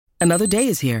Another day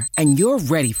is here, and you're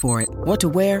ready for it. What to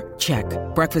wear? Check.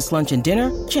 Breakfast, lunch, and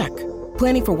dinner? Check.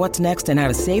 Planning for what's next and how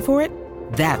to save for it?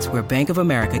 That's where Bank of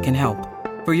America can help.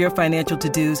 For your financial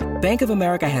to-dos, Bank of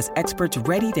America has experts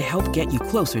ready to help get you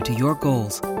closer to your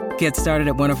goals. Get started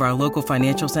at one of our local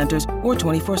financial centers or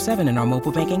 24/7 in our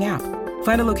mobile banking app.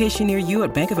 Find a location near you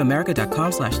at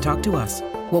bankofamerica.com/talktous.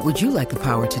 What would you like the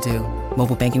power to do?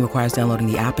 Mobile banking requires downloading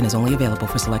the app and is only available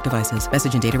for select devices.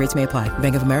 Message and data rates may apply.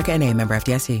 Bank of America N.A., member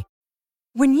FDIC.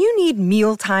 When you need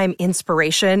mealtime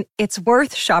inspiration, it's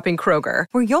worth shopping Kroger,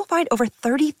 where you'll find over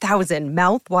 30,000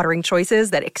 mouth-watering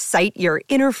choices that excite your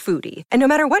inner foodie. And no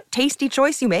matter what tasty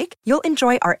choice you make, you'll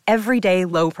enjoy our everyday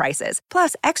low prices,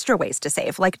 plus extra ways to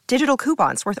save, like digital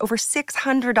coupons worth over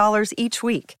 $600 each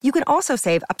week. You can also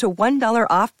save up to $1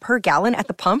 off per gallon at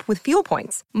the pump with fuel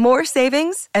points. More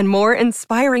savings and more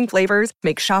inspiring flavors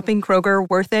make shopping Kroger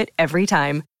worth it every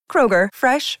time. Kroger,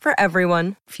 fresh for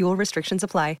everyone. Fuel restrictions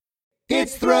apply.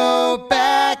 It's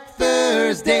Throwback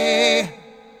Thursday.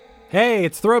 Hey,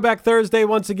 it's Throwback Thursday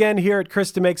once again here at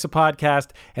Krista Makes a Podcast,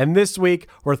 and this week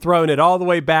we're throwing it all the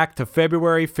way back to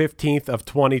February 15th of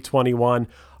 2021.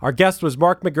 Our guest was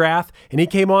Mark McGrath, and he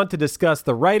came on to discuss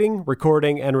the writing,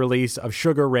 recording, and release of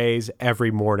Sugar Ray's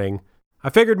Every Morning. I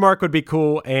figured Mark would be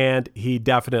cool, and he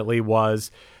definitely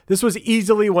was. This was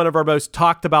easily one of our most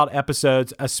talked about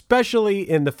episodes, especially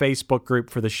in the Facebook group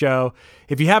for the show.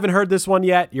 If you haven't heard this one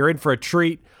yet, you're in for a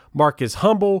treat. Mark is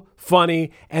humble,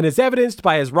 funny, and as evidenced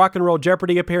by his Rock and Roll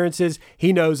Jeopardy appearances,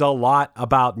 he knows a lot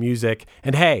about music.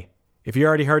 And hey, if you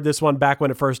already heard this one back when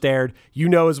it first aired, you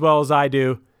know as well as I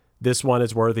do, this one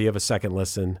is worthy of a second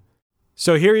listen.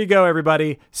 So here you go,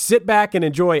 everybody. Sit back and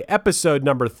enjoy episode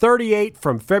number 38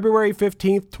 from February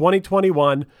 15th,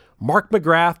 2021. Mark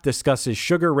McGrath discusses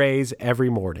Sugar Ray's Every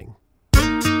Morning.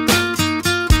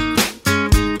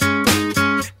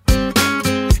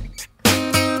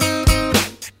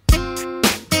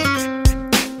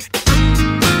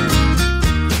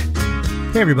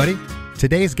 Hey everybody,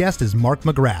 today's guest is Mark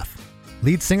McGrath,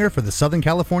 lead singer for the Southern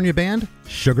California band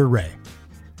Sugar Ray.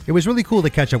 It was really cool to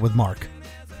catch up with Mark.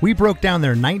 We broke down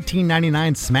their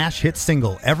 1999 smash hit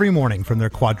single Every Morning from their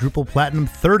quadruple platinum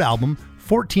third album,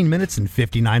 14 minutes and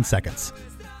 59 seconds.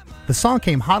 The song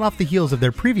came hot off the heels of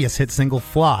their previous hit single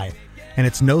Fly, and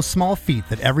it's no small feat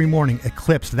that Every Morning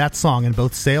eclipsed that song in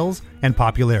both sales and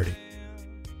popularity.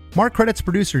 Mark credits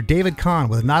producer David Kahn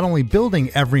with not only building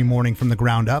Every Morning from the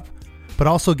ground up, but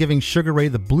also giving Sugar Ray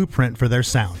the blueprint for their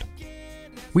sound.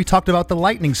 We talked about the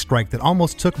lightning strike that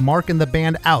almost took Mark and the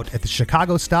band out at the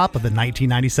Chicago stop of the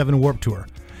 1997 Warped Tour.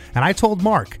 And I told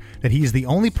Mark that he is the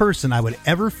only person I would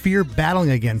ever fear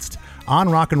battling against on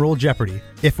Rock and Roll Jeopardy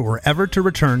if it were ever to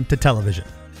return to television.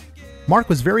 Mark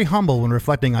was very humble when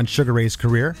reflecting on Sugar Ray's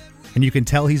career, and you can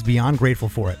tell he's beyond grateful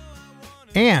for it.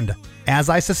 And, as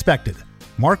I suspected,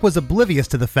 Mark was oblivious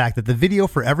to the fact that the video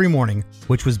for Every Morning,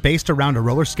 which was based around a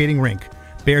roller skating rink,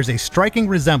 bears a striking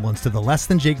resemblance to the Less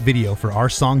Than Jake video for our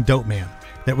song Dope Man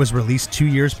that was released 2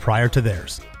 years prior to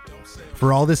theirs.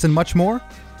 For all this and much more,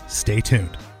 stay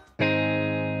tuned.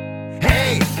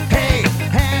 Hey, hey,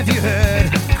 have you heard?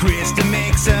 Krista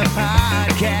Makes a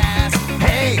Podcast.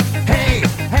 Hey, hey,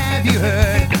 have you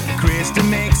heard? Krista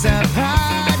Makes a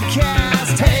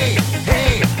Podcast. Hey,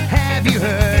 hey, have you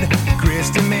heard?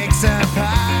 Krista Makes a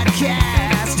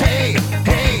Podcast. Hey,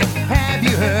 hey, have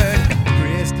you heard?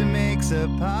 Krista Makes a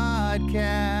Podcast.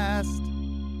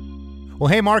 Well,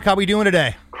 hey Mark, how we doing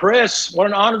today? Chris, what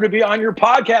an honor to be on your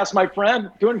podcast, my friend.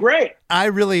 Doing great. I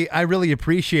really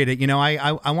appreciate it. You know,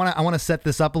 I want to set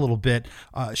this up a little bit.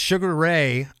 Sugar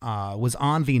Ray was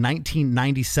on the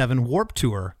 1997 Warped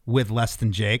Tour with Less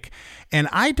Than Jake, and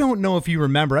I don't know if you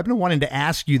remember. I've been wanting to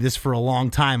ask you this for a long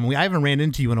time. I haven't ran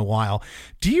into you in a while.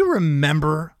 Do you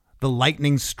remember the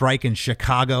lightning strike in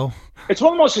Chicago? It's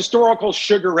one of the most historical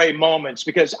Sugar Ray moments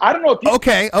because I don't know if you...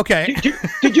 Okay.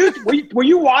 Were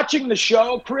you watching the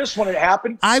show, Chris, when it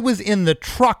happened? I was in the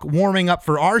truck warming up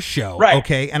for our show, right.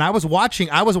 Okay, and I was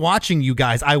watching you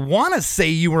guys. I want to say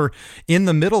you were in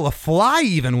the middle of Fly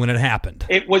even when it happened.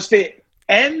 It was the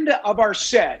end of our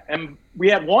set, and we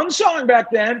had one song back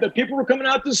then that people were coming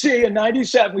out to see in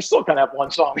 97. We still kind of have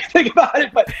one song, if you think about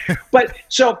it, but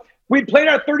so... We played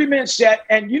our 30-minute set,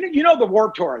 and you know the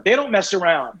Warped Tour. They don't mess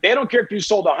around. They don't care if you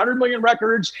sold 100 million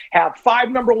records, have 5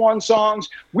 #1 songs.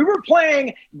 We were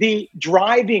playing the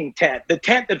driving tent, the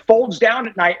tent that folds down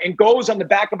at night and goes on the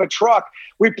back of a truck.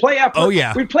 We play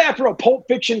after a Pulp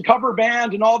Fiction cover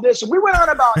band and all this. And we went on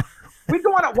about we'd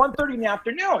go on at 1:30 in the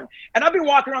afternoon. And I'd be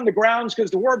walking around the grounds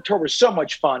because the Warped Tour was so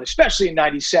much fun, especially in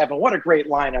 97. What a great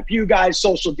lineup. You guys,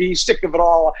 Social D, Sick of It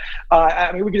All.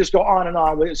 I mean, we could just go on and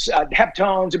on. With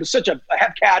Heptones. It was such a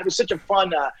Hepcat. It was such a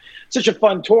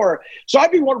fun tour. So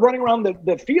I'd be running around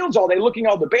the fields all day looking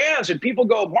at all the bands, and people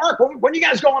go, Mark, when are you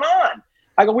guys going on?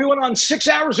 I go, we went on 6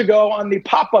 hours ago on the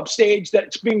pop-up stage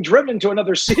that's being driven to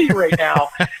another city right now.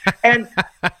 and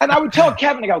I would tell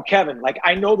Kevin, I go, Kevin, like,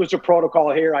 I know there's a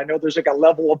protocol here. I know there's like a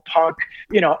level of punk,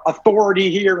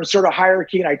 authority here and sort of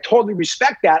hierarchy. And I totally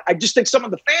respect that. I just think some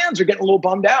of the fans are getting a little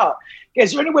bummed out.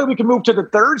 Is there any way we can move to the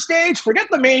third stage? Forget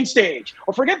the main stage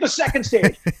or forget the second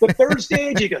stage. The third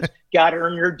stage, he goes, got to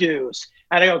earn your dues.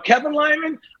 And I go, Kevin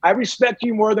Lyman, I respect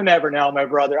you more than ever now, my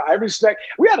brother.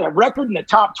 We had a record in the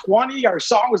top 20. Our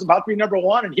song was about to be number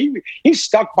 1, and he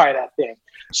stuck by that thing.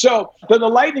 So the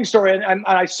lightning story, and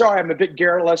I'm sorry, I'm a bit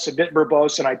garrulous, a bit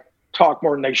verbose, and I talk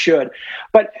more than they should.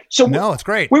 But so no, it's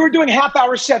great. We were doing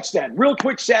half-hour sets then, real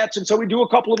quick sets, and so we do a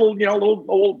couple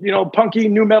little punky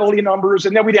new metal-y numbers,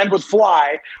 and then we'd end with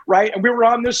Fly, right? And we were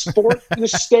on this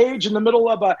stage in the middle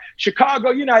of a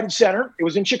Chicago United Center. It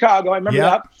was in Chicago. I remember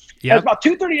that. Yep. It was about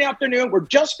 2:30 in the afternoon. We're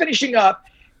just finishing up,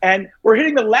 and we're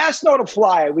hitting the last note of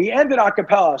Fly. We ended a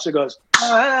cappella. So it goes,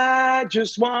 I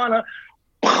just wanna,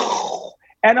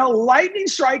 and a lightning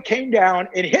strike came down.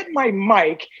 It hit my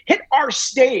mic, hit our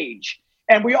stage,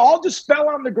 and we all just fell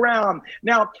on the ground.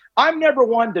 Now, I'm never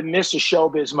one to miss a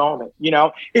showbiz moment.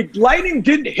 Lightning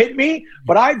didn't hit me,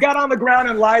 but I got on the ground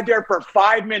and lied there for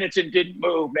 5 minutes and didn't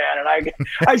move, man. And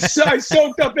I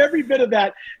soaked up every bit of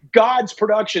that God's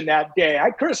production that day.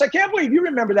 Chris, I can't believe you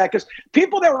remember that, because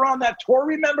people that were on that tour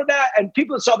remember that, and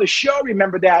people that saw the show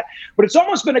remember that. But it's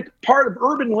almost been a part of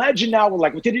urban legend now. We're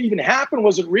like, did it even happen?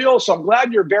 Was it real? So I'm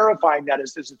glad you're verifying that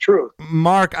as the truth.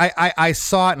 Mark, I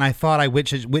saw it and I thought I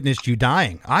witnessed you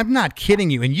dying. I'm not kidding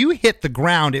you. And you hit the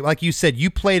ground. Like you said,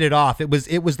 you played it off. It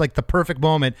was like the perfect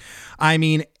moment. I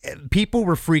mean, people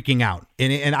were freaking out.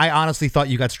 And I honestly thought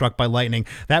you got struck by lightning.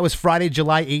 That was Friday,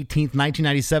 July 18th,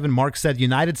 1997. Mark said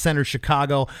United Center,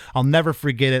 Chicago. I'll never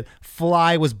forget it.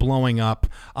 Fly was blowing up.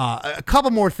 A couple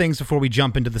more things before we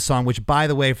jump into the song, which, by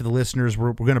the way, for the listeners,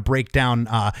 we're going to break down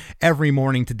every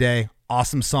morning today.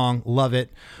 Awesome song, love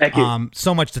it. Thank you.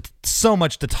 So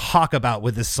much to talk about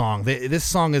with this song. This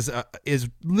song is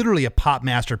literally a pop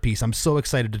masterpiece. I'm so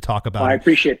excited to talk about it. I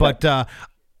appreciate that. But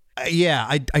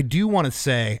I do want to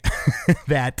say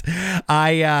that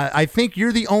I think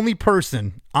you're the only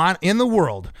person in the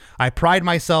world. I pride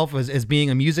myself as being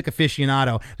a music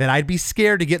aficionado that I'd be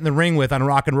scared to get in the ring with on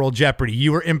Rock and Roll Jeopardy.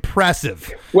 You were impressive.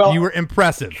 You were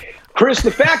impressive. Chris,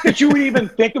 the fact that you would even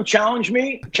think of challenging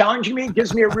me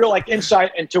gives me a real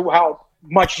insight into how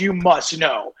much you must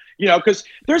know. Because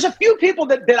there's a few people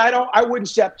that I wouldn't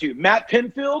step to. Matt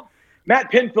Pinfield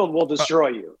will destroy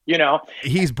you.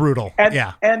 He's brutal.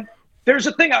 And there's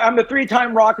a thing. I'm the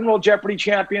 3-time Rock and Roll Jeopardy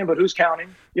champion, but who's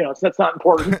counting? That's not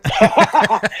important.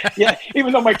 Yeah,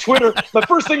 even though the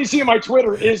first thing you see on my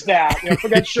Twitter is that.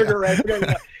 Forget Sugar Ray.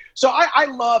 So I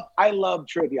love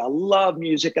trivia. I love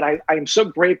music, and I am so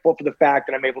grateful for the fact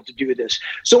that I'm able to do this.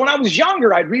 So when I was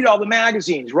younger, I'd read all the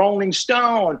magazines, Rolling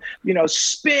Stone,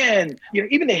 Spin,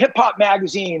 even the hip hop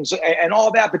magazines and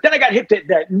all that. But then I got hit to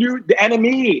the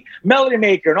NME, Melody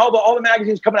Maker, and all the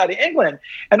magazines coming out of England,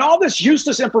 and all this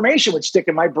useless information would stick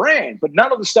in my brain. But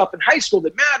none of the stuff in high school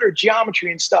that mattered, geometry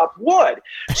and stuff, would.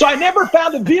 So I never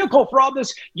found a vehicle for all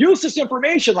this useless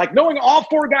information, like knowing all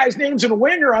 4 guys' names in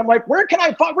Winger. I'm like, where can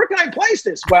I place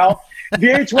this? Well,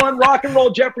 VH1 Rock and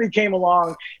Roll Jeopardy came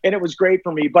along, and it was great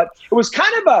for me. But it was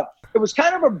kind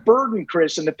of a burden,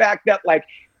 Chris, in the fact that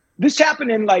this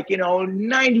happened in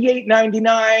 98,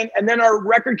 99, and then our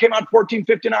record came out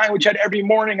 1459, which had Every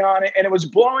Morning on it, and it was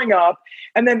blowing up.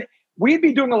 And then we'd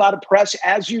be doing a lot of press,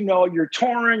 as you know. You're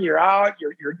touring, you're out,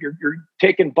 you're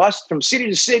taking bus from city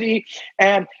to city,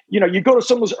 and you go to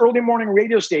some of those early morning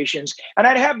radio stations, and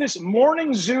I'd have this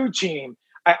morning zoo team.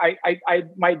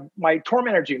 My tour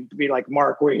manager would be like,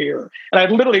 Mark, we're here. And I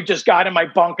literally just got in my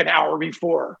bunk an hour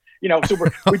before, so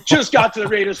we just got to the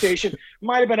radio station,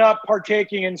 might've been up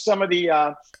partaking in some of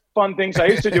the fun things I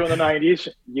used to do in the 90s.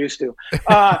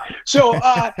 And so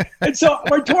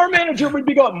my tour manager would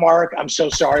be going, Mark, I'm so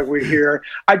sorry we're here.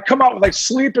 I'd come out with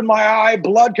sleep in my eye,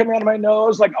 blood coming out of my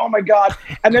nose, oh my God.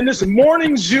 And then this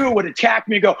morning zoo would attack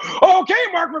me and go, okay,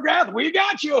 Mark McGrath, we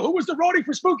got you. Who was the roadie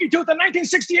for Spooky Tooth in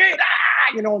 1968?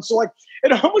 And so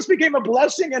it almost became a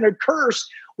blessing and a curse.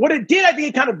 What it did, I think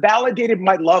it kind of validated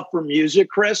my love for music,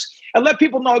 Chris, and let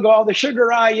people know, the Sugar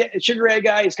Ray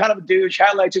guy is kind of a douche,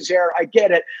 highlights his hair. I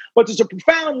get it. But there's a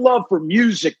profound love for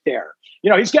music there.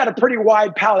 he's got a pretty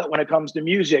wide palette when it comes to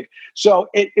music. So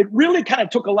it really kind of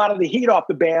took a lot of the heat off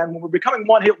the band when we're becoming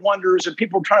one-hit wonders and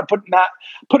people trying to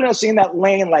putting us in that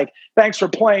lane, like, thanks for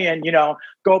playing,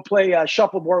 go play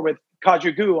shuffleboard with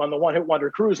Kajagoogoo on the One-Hit Wonder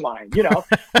cruise line,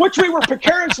 which we were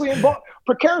precariously in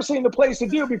the place to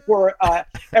do before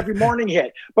every morning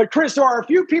hit. But Chris, there are a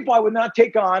few people I would not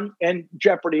take on in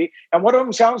Jeopardy, and one of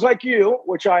them sounds like you,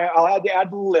 which I'll add to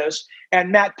the list,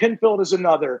 and Matt Pinfield is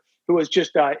another who is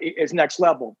just is next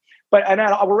level. And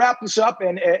I will wrap this up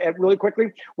and really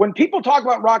quickly. When people talk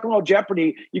about Rock and Roll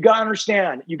Jeopardy, you got to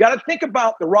understand, you got to think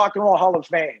about the Rock and Roll Hall of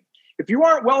Fame. If you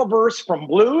aren't well-versed from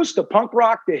blues to punk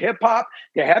rock to hip-hop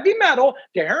to heavy metal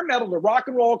to hair metal to rock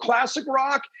and roll, classic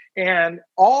rock, and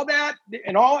all that,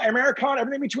 and all Americana,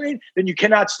 everything in between, then you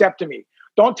cannot step to me.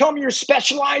 Don't tell me you're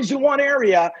specialized in one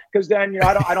area, because then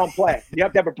I don't play. You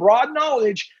have to have a broad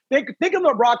knowledge. Think of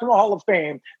the Rock and Roll Hall of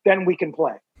Fame, then we can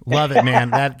play. Love it,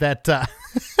 man.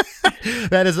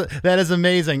 That is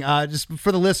amazing. Just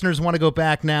for the listeners, want to go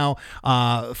back now.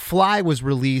 Fly was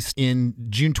released in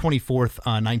June 24th,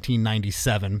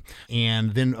 1997,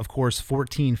 and then of course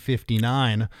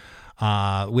 1459.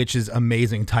 Which is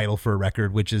amazing title for a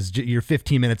record, which is your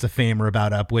 15 minutes of fame or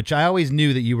about up, which I always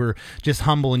knew that you were just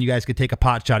humble and you guys could take a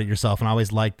pot shot at yourself, and I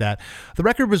always liked that. The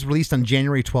record was released on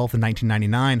January 12th of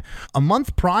 1999. A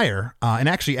month prior, and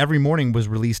actually Every Morning was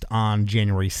released on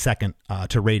January 2nd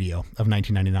to radio of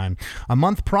 1999. A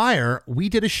month prior, we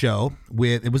did a show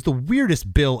it was the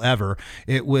weirdest bill ever.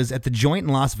 It was at the Joint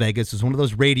in Las Vegas. It was one of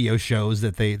those radio shows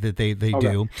that they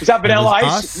do. Is that Vanilla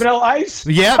Ice? Vanilla Ice?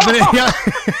 Yeah. Yeah.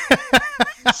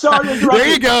 Sorry to interrupt. There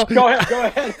you go. Go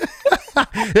ahead.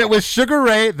 It was Sugar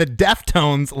Ray, the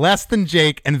Deftones, Less Than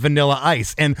Jake, and Vanilla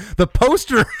Ice. And the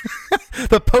poster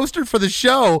for the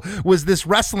show was this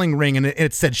wrestling ring, and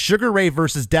it said Sugar Ray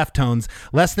versus Deftones,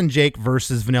 Less Than Jake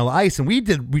versus Vanilla Ice. And we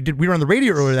were on the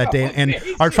radio earlier that day, and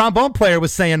our trombone player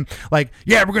was saying, like,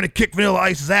 yeah, we're gonna kick Vanilla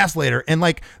Ice's ass later. And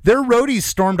like, their roadies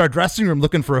stormed our dressing room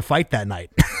looking for a fight that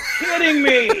night. Kidding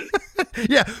me.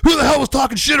 Yeah, who the hell was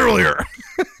talking shit earlier?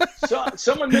 So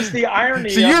someone missed the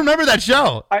irony. So you remember that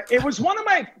show? It was one of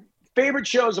my favorite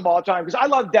shows of all time because I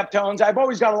love Deftones. I've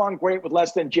always got along great with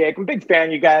Less Than Jake. I'm a big fan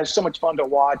of you guys. So much fun to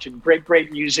watch and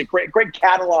great music, great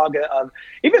catalog.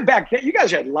 Even back then, you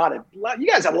guys had a lot of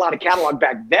catalog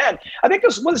back then. I think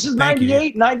this is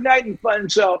 98, 99,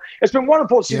 and so it's been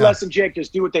wonderful to see Less Than Jake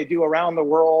just do what they do around the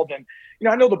world. And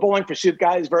I know the Bowling for Soup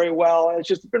guys very well. It's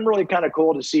just been really kind of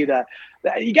cool to see that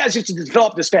you guys just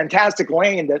developed this fantastic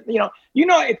lane that,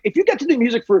 if you get to do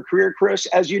music for a career, Chris,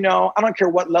 as you know, I don't care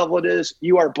what level it is,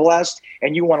 you are blessed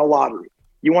and you won a lottery.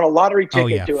 You want a lottery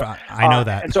ticket to it. I know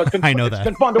that. And so it's been, it's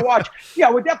been fun to watch.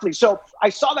 Yeah, well, definitely. So I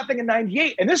saw that thing in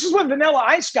 98. And this is when Vanilla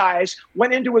Ice guys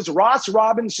went into his Ross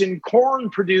Robinson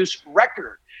Korn produced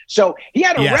record. So he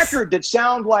had a record that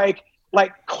sounded like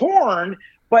Korn,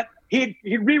 but he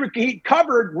redid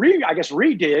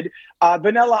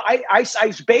Vanilla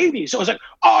Ice Baby. So it was like,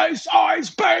 Ice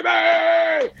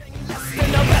Baby!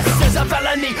 And the rest is a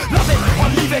felony. Love it or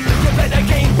leave it. You better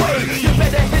gain weight. You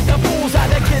better hit the bulls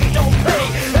out of kid don't pay.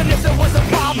 And if there was a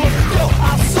problem,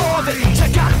 I'll solve it.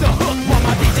 Check out the hook while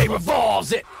my DJ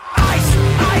revolves it. Ice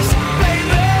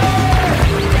Baby!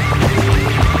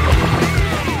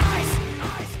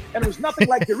 And it was nothing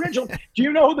like the original. Do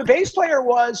you know who the bass player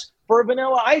was for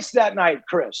Vanilla Ice that night,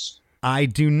 Chris? I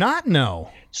do not know.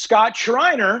 Scott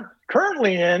Schreiner,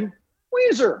 currently in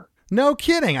Weezer. No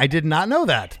kidding. I did not know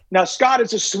that. Now, Scott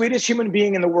is the sweetest human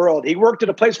being in the world. He worked at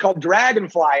a place called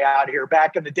Dragonfly out here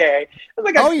back in the day. It was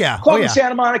like a club in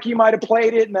Santa Monica. You might have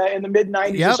played it in the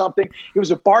mid-'90s or something. He was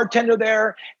a bartender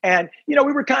there. And, we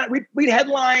were we'd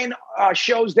headline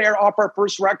shows there off our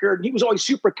first record. He was always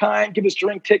super kind, give us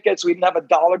drink tickets. We didn't have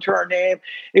 $1 to our name.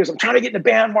 He was, I'm trying to get in the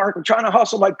band, Mark. I'm trying to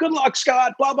hustle. I'm like, good luck,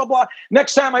 Scott, blah, blah, blah.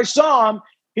 Next time I saw him,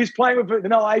 he's playing with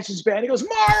Vanilla Ice's band. He goes,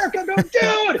 Mark, I go,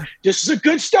 dude, this is a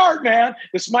good start, man.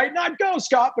 This might not go,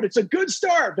 Scott, but it's a good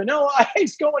start. Vanilla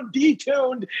Ice going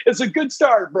detuned. It's a good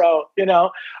start, bro.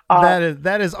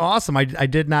 That is awesome. I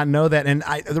did not know that. And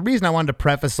the reason I wanted to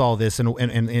preface all this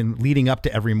and leading up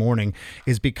to Every Morning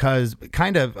is because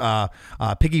kind of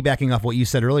piggybacking off what you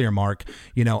said earlier, Mark,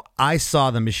 I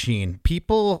saw the Machine.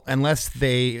 People, unless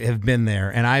they have been there,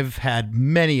 and I've had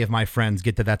many of my friends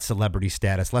get to that celebrity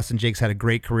status. Less Than Jake's had a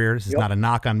great great career. This is not a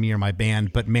knock on me or my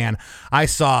band, but man, I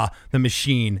saw the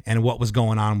Machine and what was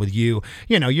going on with you.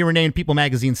 You know, you were named People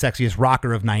Magazine's sexiest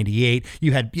rocker of '98.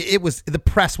 The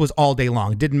press was all day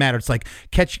long. It didn't matter. It's like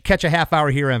catch a half hour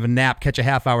here, have a nap, catch a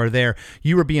half hour there.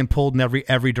 You were being pulled in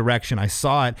every direction. I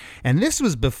saw it. And this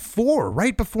was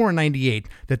right before '98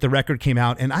 that the record came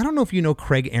out. And I don't know if you know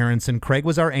Craig Aronson. Craig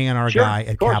was our A&R guy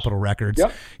at Capitol Records.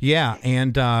 Yep. Yeah.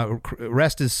 And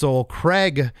rest his soul.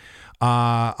 Craig,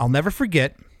 I'll never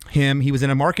forget him. He was in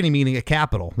a marketing meeting at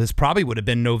Capitol. This probably would have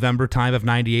been November time of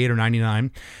 '98 or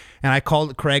 '99. And I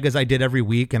called Craig, as I did every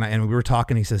week, and we were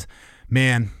talking. He says,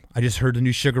 "Man, I just heard the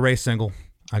new Sugar Ray single."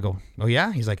 I go, "Oh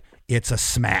yeah?" He's like, "It's a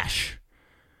smash."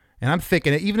 And I'm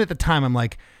thinking, even at the time, I'm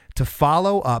like, to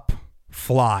follow up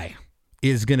Fly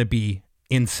is going to be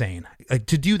insane.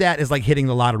 To do that is like hitting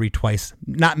the lottery twice.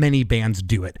 Not many bands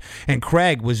do it. And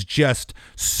Craig was just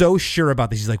so sure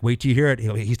about this. He's like, wait till you hear it.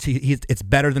 It's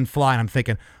better than Fly. And I'm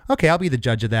thinking, okay, I'll be the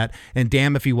judge of that. And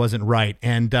damn if he wasn't right.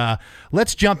 And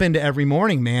let's jump into Every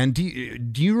Morning, man. Do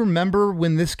you remember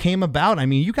when this came about? I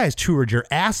mean, you guys toured your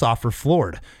ass off for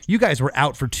Floored. You guys were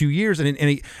out for 2 years.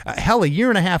 And hell, a year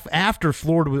and a half after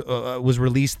Floored was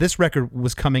released, this record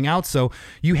was coming out. So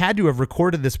you had to have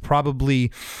recorded this probably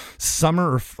summer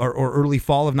or early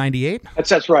fall of '98?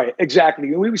 That's right.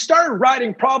 Exactly. We started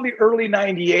writing probably early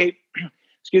 '98.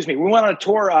 Excuse me. We went on a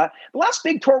tour. The last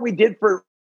big tour we did for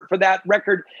that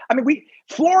record, I mean, we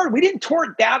didn't tour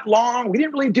it that long. We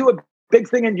didn't really do a big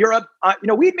thing in Europe.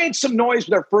 We made some noise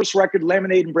with our first record,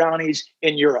 Lemonade and Brownies,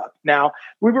 in Europe. Now,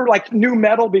 we were like new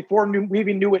metal before we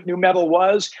even knew what new metal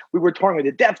was. We were touring with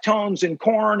the Deftones and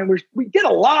Korn, and we did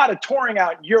a lot of touring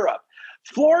out in Europe.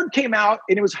 Floored came out,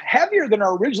 and it was heavier than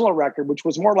our original record, which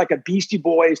was more like a Beastie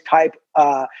Boys type,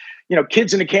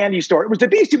 kids in a candy store. It was the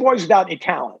Beastie Boys without any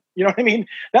talent. You know what I mean?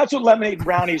 That's what Lemonade and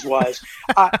Brownies was.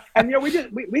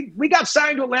 We got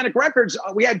signed to Atlantic Records.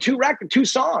 We had two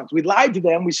songs. We lied to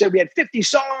them. We said we had 50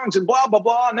 songs and blah, blah,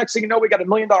 blah. Next thing you know, we got $1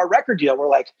 million record deal. We're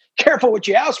like, careful what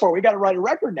you ask for. We got to write a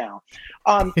record now.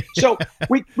 So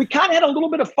we kind of had a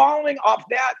little bit of following off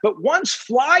that. But once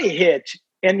Fly hit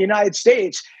in the United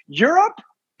States, Europe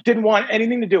didn't want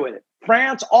anything to do with it.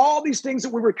 France, all these things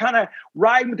that we were kind of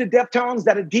riding with the Deftones,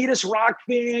 that Adidas rock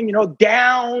thing,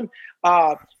 Down,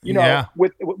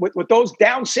 with those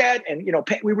Downset, and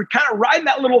we were kind of riding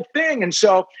that little thing. And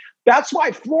so that's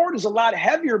why Floored is a lot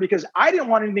heavier, because I didn't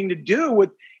want anything to do with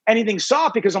anything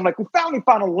soft, because I'm like, we finally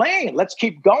found a lane. Let's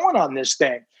keep going on this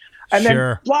thing. And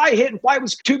then Fly hit, and Fly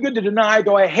was too good to deny,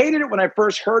 though I hated it when I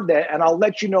first heard that, and I'll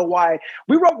let you know why.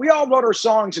 We all wrote our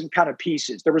songs in kind of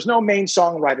pieces. There was no main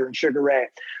songwriter in Sugar Ray.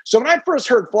 So when I first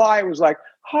heard Fly, it was like,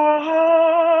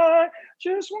 I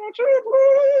just want to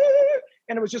play.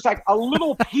 And it was just like a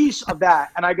little piece of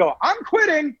that. And I go, I'm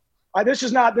quitting. This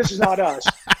is not us.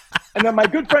 And then my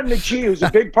good friend Nick G, who's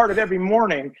a big part of Every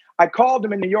Morning, I called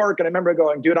him in New York, and I remember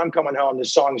going, dude, I'm coming home.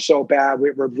 This song is so bad.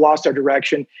 We've lost our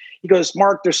direction. He goes,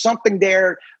 Mark, there's something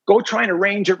there. Go try and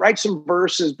arrange it. Write some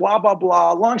verses, blah, blah,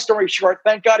 blah. Long story short,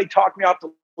 thank God he talked me off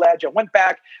the ledge. I went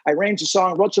back. I arranged a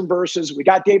song, wrote some verses. We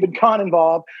got David Kahn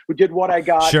involved, who did What I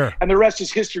Got. Sure. And the rest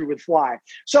is history with Fly.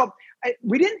 So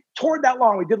we didn't tour that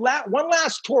long. We did one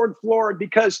last tour in Florida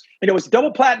because it was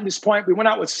double platinum at this point. We went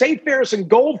out with St. Ferris and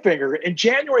Goldfinger in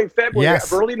January, February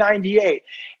of early '98.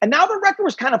 And now the record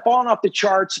was kind of falling off the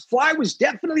charts. Fly was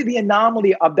definitely the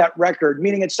anomaly of that record,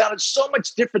 meaning it sounded so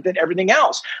much different than everything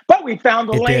else. But we found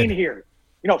the lane here.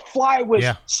 Fly was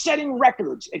setting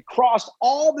records. It crossed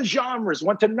all the genres,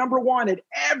 went to #1 at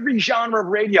every genre of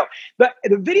radio. The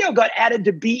video got added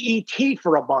to BET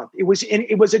for a month. It was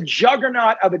a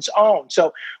juggernaut of its own.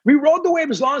 So we rode the wave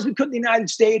as long as we could in the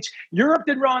United States. Europe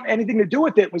didn't want anything to do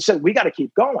with it. We said, we got to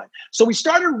keep going. So we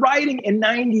started writing in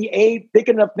 '98,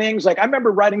 thinking of things like, I remember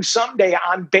writing Someday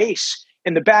on bass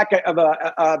in the back of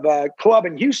a club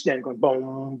in Houston, going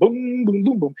boom, boom, boom,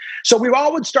 boom, boom. So we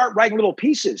all would start writing little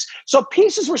pieces. So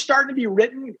pieces were starting to be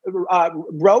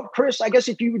wrote, Chris, I guess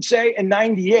if you would say, in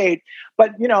 '98.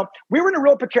 But, we were in a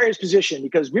real precarious position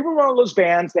because we were one of those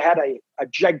bands that had a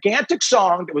gigantic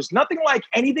song that was nothing like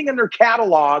anything in their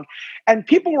catalog, and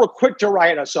people were quick to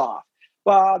write us off.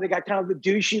 They got kind of the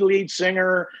douchey lead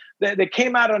singer. They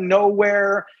came out of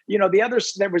nowhere. The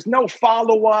others, there was no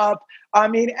follow-up. I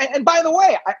mean, and by the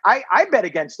way, I bet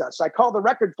against us. I call the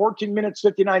record 14 minutes,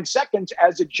 59 seconds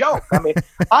as a joke. I mean,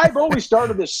 I've always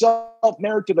started this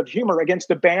self-narrative of humor against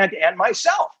the band and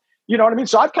myself. You know what I mean?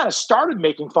 So I've kind of started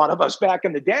making fun of us back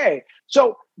in the day.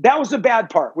 So that was the bad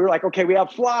part. We were like, okay, we have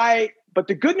Fly. But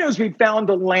the good news, we found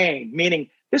a lane, meaning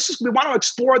we want to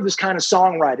explore this kind of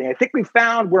songwriting. I think we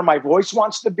found where my voice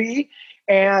wants to be.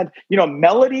 and, you know,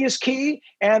 melody is key,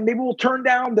 and maybe we'll turn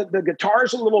down the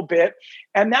guitars a little bit.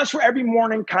 And that's where Every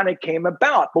Morning kind of came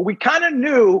about. But we kind of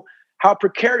knew how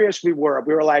precarious we were.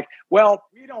 We were like, well,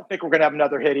 we don't think we're going to have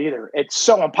another hit either. It's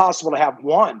so impossible to have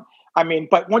one. I mean,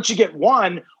 but once you get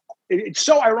one, it's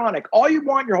so ironic. All you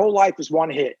want your whole life is one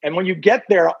hit. And when you get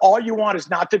there, all you want is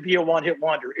not to be a one-hit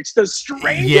wonder. It's the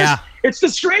strangest, It's the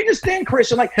strangest thing,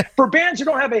 Chris. And like for bands who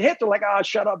don't have a hit, they're like, oh,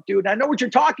 shut up, dude. And I know what you're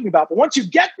talking about. But once you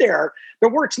get there, the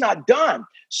work's not done.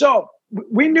 So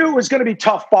we knew it was going to be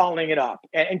tough following it up.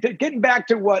 And getting back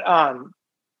to what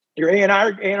your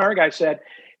A&R guy said,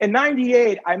 in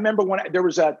 98, I remember when there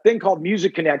was a thing called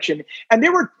Music Connection, and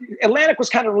Atlantic was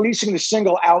kind of releasing the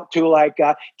single out to like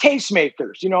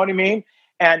tastemakers, you know what I mean?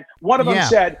 And one of them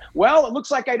said, well, it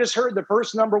looks like I just heard the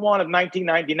first number one of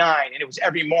 1999, and it was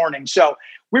Every Morning. So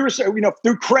we were, you know,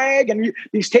 through Craig and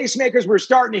these tastemakers, we were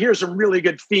starting to hear some really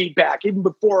good feedback, even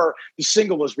before the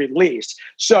single was released.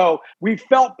 So we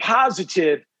felt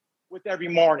positive with Every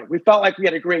Morning. We felt like we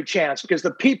had a great chance because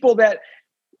the people that,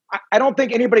 I don't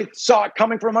think anybody saw it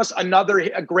coming from us.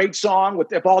 A great song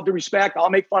with all due respect. I'll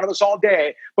make fun of us all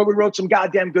day, but we wrote some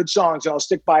goddamn good songs, and I'll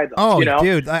stick by them. Oh, you know?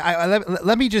 Dude,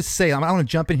 let me just say, I want to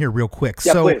jump in here real quick.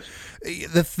 Yeah, so please.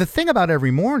 the thing about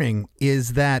Every Morning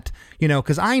is that, you know,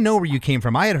 because I know where you came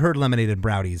from. I had heard Lemonade and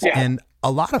Brownies, and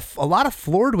a lot of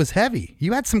Floored was heavy.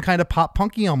 You had some kind of pop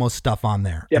punky almost stuff on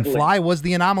there, Definitely. And Fly was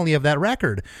the anomaly of that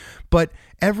record. But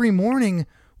Every Morning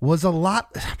was a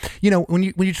lot, you know, when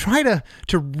you try to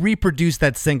reproduce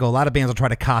that single, a lot of bands will try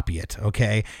to copy it,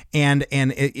 okay? And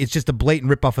it's just a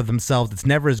blatant ripoff of themselves. It's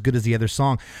never as good as the other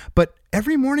song. But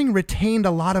Every Morning retained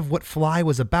a lot of what Fly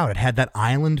was about. It had that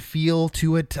island feel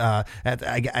to it.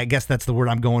 I guess that's the word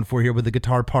I'm going for here with the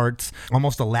guitar parts,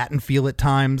 almost a Latin feel at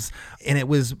times. And it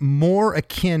was more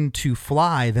akin to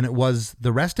Fly than it was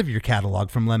the rest of your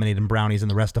catalog from Lemonade and Brownies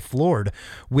and the rest of Floored,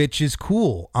 which is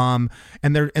cool. And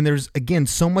there's, again,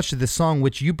 so much of this song,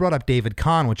 which you brought up David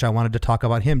Kahn, which I wanted to talk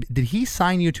about him. Did he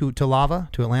sign you to Lava,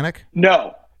 to Atlantic?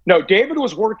 No, David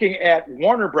was working at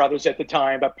Warner Brothers at the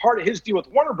time, but part of his deal with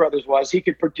Warner Brothers was he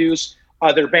could produce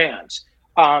other bands.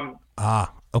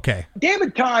 Okay.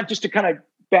 David Kahn, just to kind of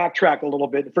backtrack a little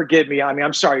bit, forgive me. I mean,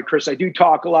 I'm sorry, Chris. I do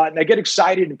talk a lot, and I get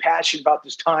excited and passionate about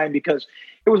this time because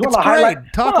it was one of the highlights.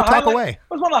 Talk away. It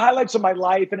was one of the highlights of my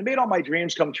life, and it made all my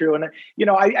dreams come true. And you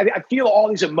know, I feel all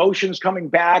these emotions coming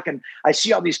back, and I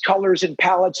see all these colors and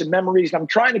palettes and memories. And I'm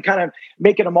trying to kind of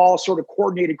make them all sort of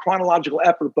coordinated, chronological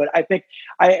effort. But I think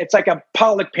it's like a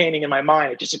Pollock painting in my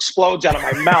mind. It just explodes out of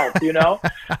my mouth, you know.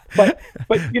 But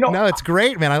you know, no, it's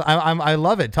great, man. I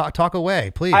love it. Talk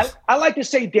away, please. I like to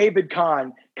say David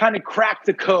Kahn kind of cracked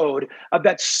the code of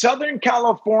that Southern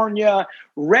California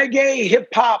reggae, hip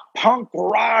hop, punk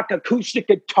rock, acoustic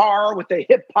guitar with a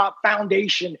hip hop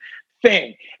foundation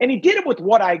thing. And he did it with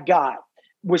What I Got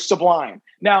with Sublime.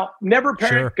 Now, never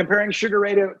comparing Sugar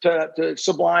Ray to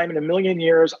Sublime in a million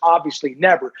years, obviously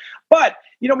never. But,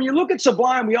 you know, when you look at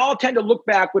Sublime, we all tend to look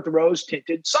back with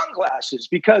rose-tinted sunglasses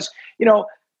because, you know,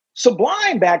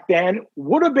 Sublime back then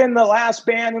would have been the last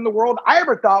band in the world I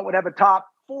ever thought would have a top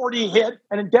 40 hit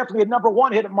and definitely a number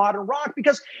one hit of modern rock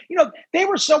because, you know, they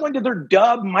were so into their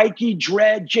dub, Mikey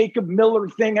Dread, Jacob Miller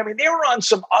thing. I mean, they were on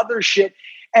some other shit.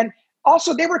 And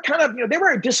also they were kind of, you know, they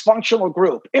were a dysfunctional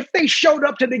group. If they showed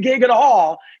up to the gig at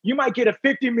all, you might get a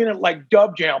 50-minute like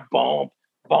dub jam, boom,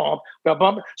 boom, boom,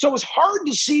 boom. So it was hard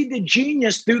to see the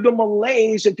genius through the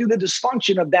malaise and through the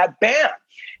dysfunction of that band.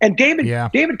 And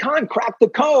David Kahn cracked the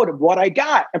code of What I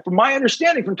Got. And from my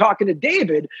understanding from talking to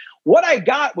David, What I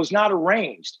Got was not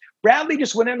arranged. Bradley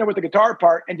just went in there with the guitar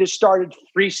part and just started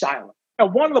freestyling.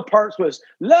 And one of the parts was,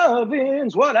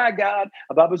 "Lovin's what I got,"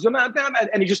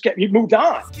 and he moved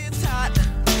on.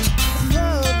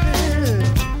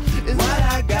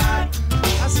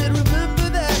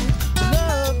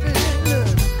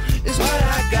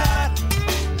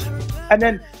 And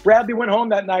then Bradley went home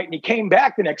that night and he came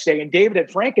back the next day and David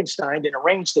had Frankenstein and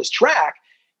arranged this track.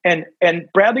 And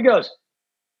Bradley goes,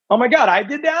 "Oh my God, I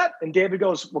did that?" And David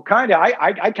goes, "Well, kind of,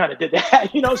 I kind of did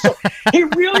that," you know? So he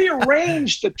really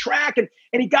arranged the track and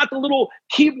he got the little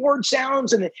keyboard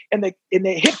sounds and the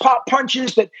hip hop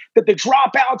punches that the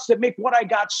dropouts that make What I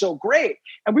Got so great.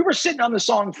 And we were sitting on the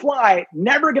song Fly,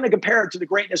 never going to compare it to the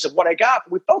greatness of What I Got.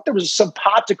 But we felt there was some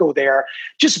simpatico there,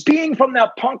 just being from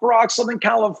that punk rock, Southern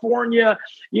California,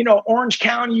 you know, Orange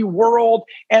County world.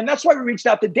 And that's why we reached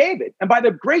out to David. And by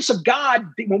the grace of God,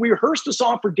 when we rehearsed the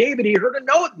song for David, he heard a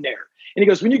note in there. And he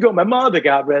goes, "When you go, my mother,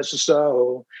 God rest her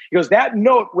soul," he goes, "that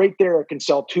note right there can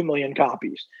sell 2 million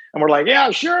copies." And we're like,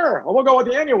 "Yeah, sure. Well, we'll go with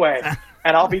it anyway."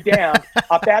 And I'll be damned.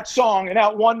 Off that song and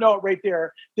that one note right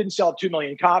there didn't sell 2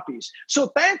 million copies. So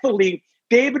thankfully,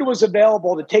 David was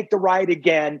available to take the ride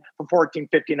again for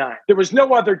 $14.59. There was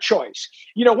no other choice.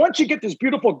 Once you get this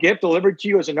beautiful gift delivered to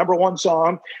you as a number one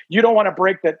song, you don't want to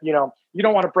break that, you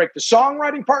don't want to break the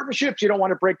songwriting partnerships. You don't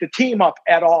want to break the team up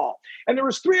at all. And there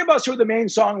was three of us who were the main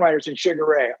songwriters in Sugar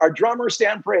Ray. Our drummer,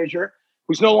 Stan Frazier,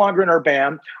 who's no longer in our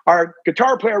band, our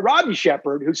guitar player, Rodney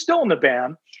Shepherd, who's still in the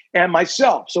band, and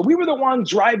myself. So we were the ones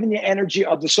driving the energy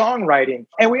of the songwriting.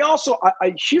 And we also,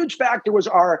 a huge factor was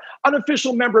our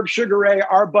unofficial member of Sugar Ray,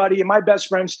 our buddy and my best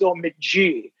friend still, Mick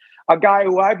G, a guy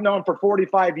who I've known for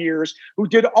 45 years, who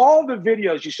did all the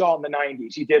videos you saw in the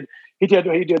 90s. He did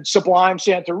Sublime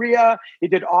Santeria. He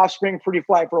did Offspring, Pretty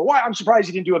Fly for a While. I'm surprised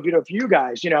he didn't do a video for you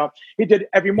guys. He did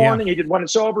Every Morning. Yeah. He did When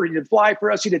It's Over. He did Fly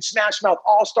for Us. He did Smash Mouth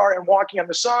All-Star and Walking on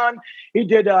the Sun. He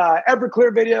did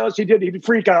Everclear videos. He did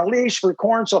Freak on a Leash for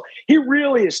Korn. So he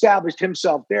really established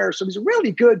himself there. So he's a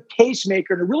really good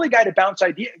tastemaker and a really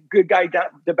good guy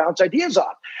to bounce ideas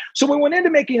off. So when we went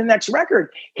into making the next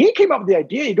record, he came up with the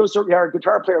idea. He goes to our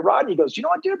guitar player, Rodney. He goes, you know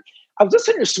what, dude? I was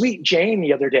listening to Sweet Jane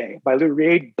the other day by Lou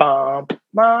Reed. Bump,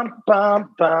 bump,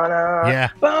 bump, bump, yeah.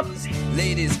 Bump.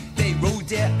 Ladies, they roll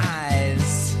their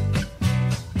eyes.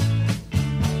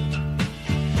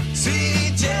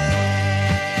 Sweet Jane,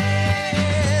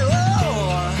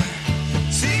 oh,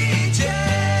 Sweet Jane.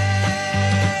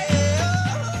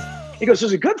 He goes,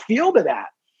 there's a good feel to that.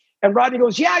 And Rodney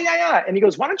goes, yeah. And he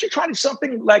goes, why don't you try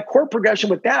something like chord progression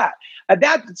with that?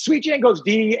 That Sweet Jane goes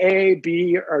D, A,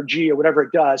 B, or G, or whatever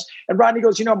it does. And Rodney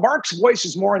goes, Mark's voice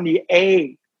is more in the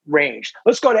A range.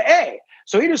 Let's go to A.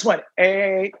 So he just went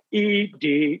A, E,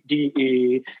 D, D,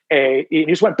 E, A, E. And he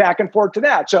just went back and forth to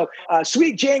that. So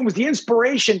Sweet Jane was the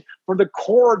inspiration for the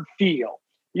chord feel.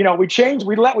 We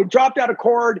dropped out a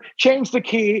chord, changed the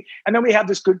key, and then we have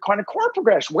this good kind of chord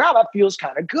progression. Wow, that feels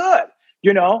kind of good,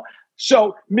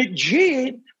 So Mick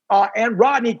G and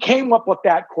Rodney came up with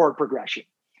that chord progression.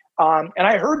 And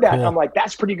I heard that, cool. And I'm like,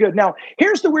 that's pretty good. Now,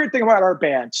 here's the weird thing about our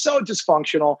band. So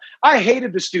dysfunctional. I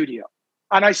hated the studio.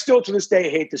 And I still, to this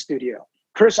day, hate the studio.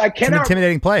 Chris, I cannot... It's an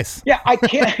intimidating place. Yeah, I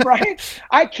can't, right?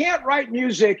 I can't write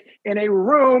music in a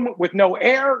room with no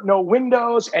air, no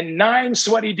windows, and 9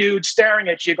 sweaty dudes staring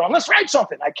at you going, let's write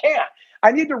something. I can't.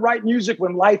 I need to write music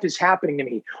when life is happening to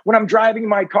me, when I'm driving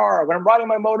my car, when I'm riding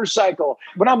my motorcycle,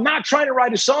 when I'm not trying to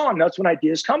write a song. That's when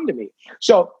ideas come to me.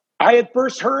 So I had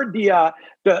first heard the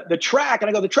track, and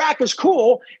I go, the track is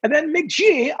cool. And then Mick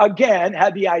G, again,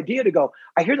 had the idea to go,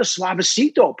 I hear the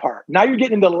suavecito part. Now you're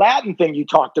getting into the Latin thing you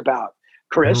talked about,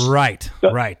 Chris. Right.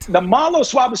 The malo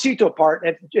suavecito part,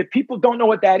 if people don't know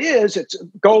what that is,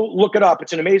 go look it up.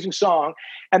 It's an amazing song.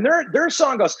 And their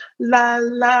song goes, la,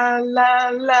 la, la,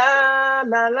 la,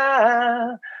 la,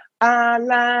 la, ah,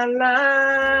 la,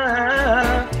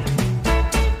 la.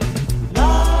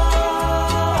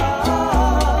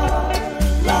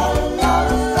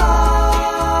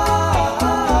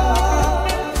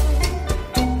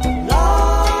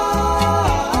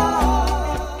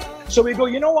 So we go,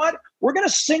 you know what? We're going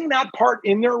to sing that part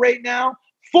in there right now.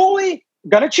 Fully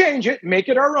going to change it, make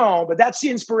it our own. But that's the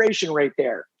inspiration right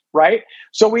there, right?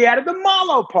 So we added the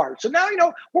malo part. So now,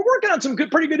 we're working on some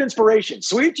pretty good inspiration.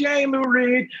 Sweet Jane, Lou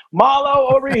Reed,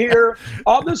 malo over here,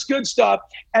 all this good stuff.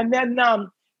 And then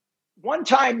one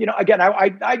time, again,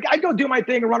 I go do my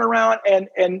thing and run around. And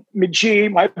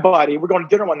Mick, my buddy, we're going to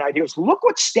dinner one night. He goes, look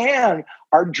what Stan,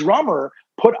 our drummer,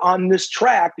 put on this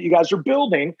track that you guys are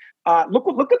building. Look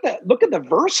at the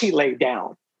verse he laid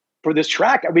down for this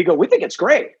track. And we go, we think it's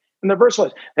great. And the verse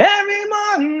was, every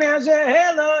morning there's a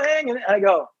halo hanging. And I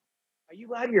go, are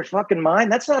you out of your fucking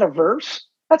mind? That's not a verse.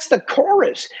 That's the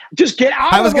chorus. Just get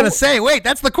out. I was going to say, wait,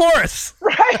 that's the chorus.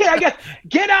 Right.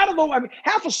 Get out of the way. I mean,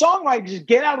 half a song might just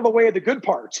get out of the way of the good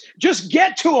parts. Just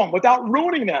get to them without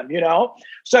ruining them,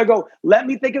 So I go, let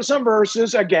me think of some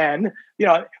verses again.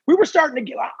 We were starting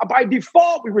to get, by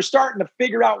default, we were starting to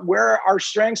figure out where our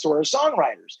strengths were as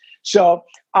songwriters. So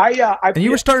and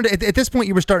you were starting to, at this point,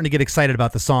 you were starting to get excited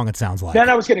about the song, it sounds like. Then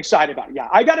I was getting excited about it. Yeah.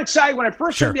 I got excited when I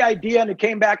first heard the idea and it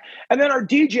came back. And then our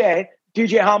DJ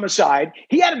Homicide,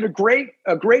 he added a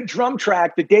great drum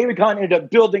track that David Kahn ended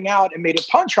up building out and made it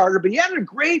punch harder, but he added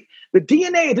the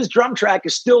DNA of his drum track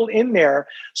is still in there.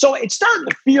 So it's starting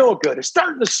to feel good. It's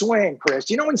starting to swing, Chris.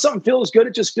 When something feels good,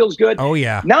 it just feels good. Oh,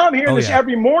 yeah. Now I'm hearing this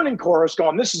every morning chorus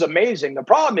going, this is amazing. The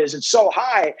problem is it's so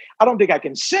high, I don't think I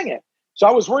can sing it. So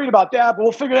I was worried about that, but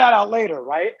we'll figure that out later,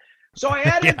 right? So I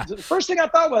added, the first thing I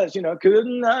thought was,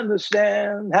 couldn't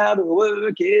understand how to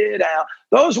work it out.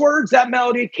 Those words, that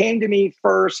melody came to me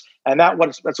first, and that's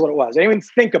what it was. I didn't even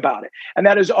think about it. And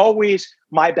that is always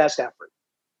my best effort.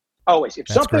 Always. If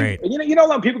That's something, great. you know,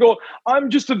 when people go, I'm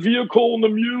just a vehicle and the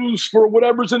muse for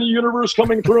whatever's in the universe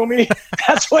coming through me.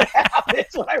 That's what happens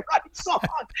when I write songs.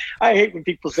 I hate when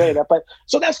people say that, but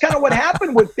so that's kind of what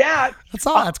happened with that.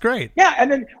 That's great. Yeah,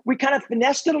 and then we kind of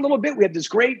finessed it a little bit. We had this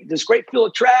great fill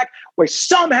track. We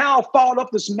somehow followed up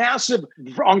this massive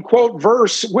unquote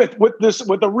verse with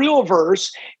the real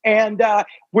verse, and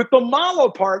with the malo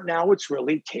part now, it's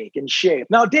really taken shape.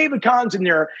 Now David Kahn's in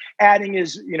there adding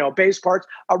his bass parts.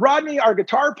 Rodney, our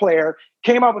guitar player,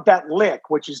 came up with that lick,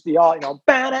 which is the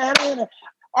ba-da-da-da.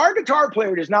 Our guitar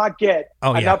player does not get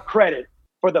enough credit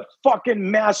for the fucking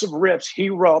massive riffs he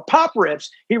wrote, pop riffs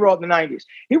he wrote in the 90s.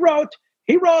 He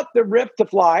wrote the riff to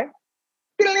Fly.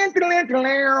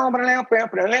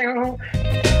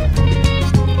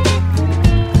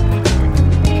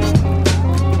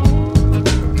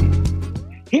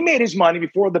 He made his money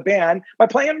before the band by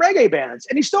playing reggae bands,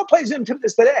 and he still plays them to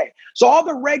this day. So all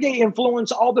the reggae influence,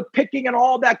 all the picking and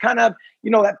all that kind of,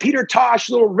 that Peter Tosh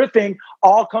little riffing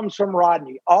all comes from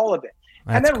Rodney, all of it.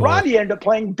 That's and then cool. Rodney ended up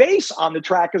playing bass on the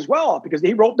track as well because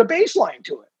he wrote the bass line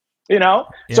to it.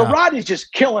 So Rodney's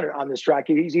just killing it on this track.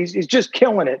 He's just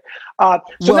killing it. I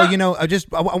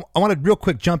want to real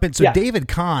quick jump in. So David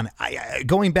Kahn,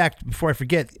 going back before I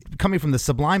forget, coming from the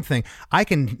Sublime thing, I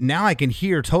can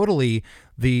hear totally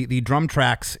the drum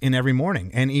tracks in Every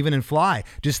Morning and even in Fly,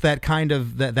 just that kind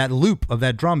of that loop of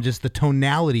that drum, just the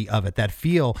tonality of it, that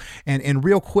feel. And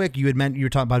real quick, you were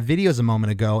talking about videos a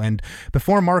moment ago, and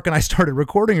before Mark and I started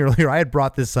recording earlier, I had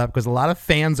brought this up because a lot of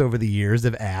fans over the years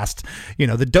have asked,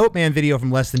 the Dope Man video from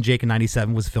Less Than Jake in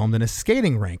 '97 was filmed in a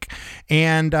skating rink,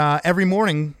 and Every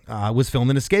Morning was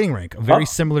filmed in a skating rink. A very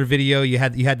similar video. You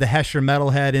had the Hesher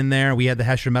Metalhead in there. We had the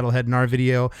Hesher Metalhead in our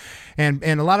video, and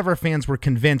a lot of our fans were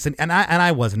convinced, and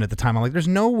I wasn't at the time. I'm like, there's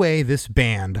no way this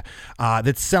band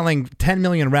that's selling 10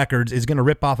 million records is going to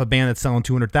rip off a band that's selling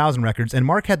 200,000 records. And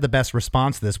Mark had the best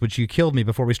response to this, which you killed me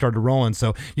before we started rolling.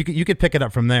 So you could pick it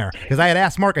up from there. Because I had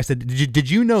asked Mark, I said, did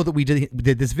you know that we did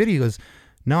this video? He goes,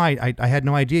 no, I had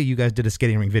no idea you guys did a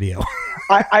skating rink video.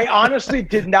 I honestly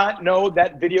did not know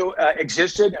that video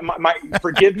existed.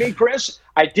 Forgive me, Chris.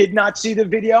 I did not see the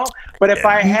video, but if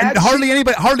I had, hardly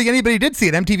anybody did see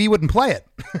it. MTV wouldn't play it.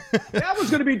 That was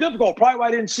going to be difficult. Probably why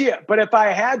I didn't see it. But if I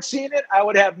had seen it, I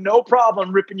would have no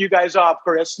problem ripping you guys off,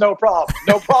 Chris. No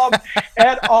problem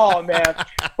at all, man.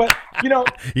 But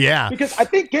because I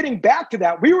think getting back to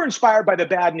that, we were inspired by the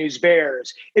Bad News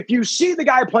Bears. If you see the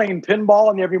guy playing pinball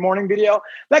in the Every Morning video,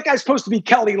 that guy's supposed to be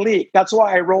Kelly Leak. That's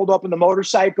why I rolled up in the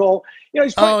motorcycle.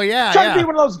 He's trying to be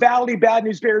one of those Valley Bad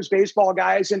News Bears baseball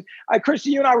guys. And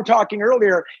Christy, you and I were talking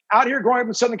earlier, out here growing up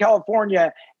in Southern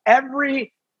California,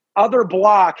 every other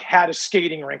block had a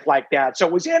skating rink like that. So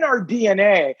it was in our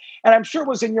DNA, and I'm sure it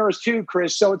was in yours too,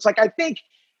 Chris. So it's like, I think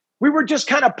we were just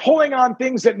kind of pulling on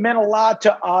things that meant a lot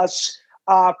to us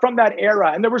from that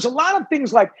era. And there was a lot of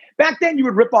things like back then you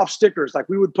would rip off stickers. Like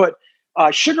we would put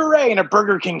Sugar Ray in a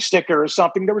Burger King sticker or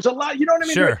something. There was a lot, you know what I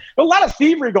mean? Sure. A lot of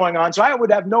thievery going on. So I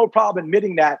would have no problem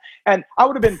admitting that. And I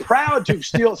would have been proud to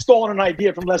have stolen an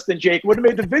idea from Less Than Jake. Would have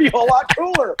made the video a lot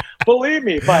cooler, believe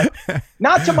me. But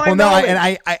not to my knowledge.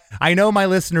 And I know my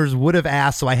listeners would have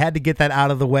asked, so I had to get that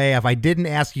out of the way. If I didn't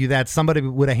ask you that, somebody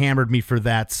would have hammered me for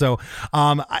that. So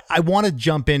I want to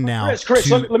jump in now.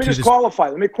 Chris, let me just qualify.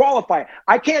 Let me qualify.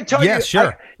 I can't tell you. Yes,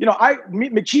 sure.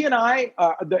 McKee and I,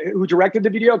 who directed the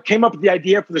video, came up with the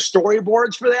idea for the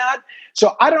storyboards for that.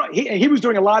 So he was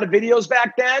doing a lot of videos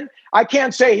back then. I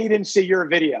can't say he didn't see your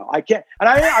video. I can't, and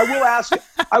I will ask him.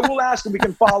 I will ask him. We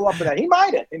can follow up with that. He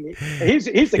might have. And he's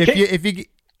the king.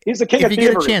 He's the king of thievery.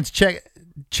 If you get a chance,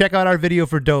 check out our video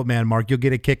for Dope Man, Mark. You'll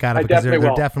get a kick out of it because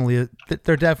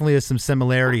there definitely is some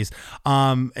similarities.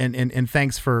 And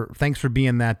thanks for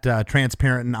being that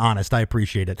transparent and honest. I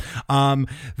appreciate it.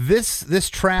 This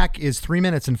track is 3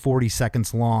 minutes and 40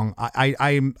 seconds long.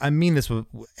 I mean this with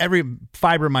every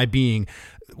fiber of my being.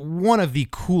 One of the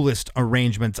coolest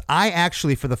arrangements. I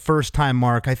actually, for the first time,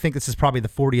 Mark, I think this is probably the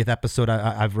 40th episode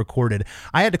I've recorded.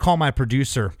 I had to call my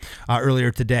producer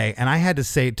earlier today, and I had to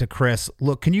say to Chris,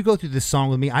 look, can you go through this song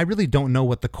with me? I really don't know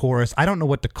what the chorus, I don't know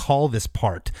what to call this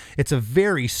part. It's a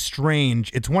very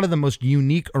strange, it's one of the most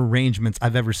unique arrangements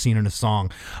I've ever seen in a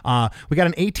song. We got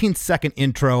an 18-second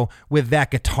intro with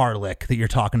that guitar lick that you're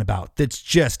talking about. That's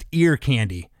just ear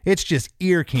candy. It's just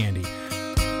ear candy.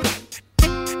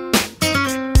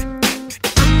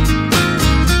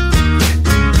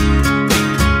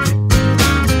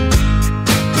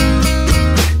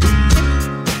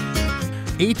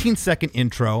 18-second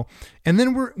intro, and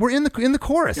then we're in the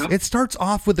chorus. Yep. It starts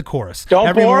off with the chorus.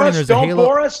 Don't bore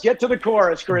us. Get to the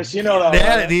chorus, Chris. You know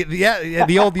that.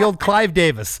 The old Clive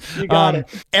Davis. You got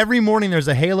it. Every morning there's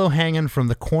a halo hanging from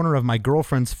the corner of my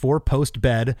girlfriend's 4-post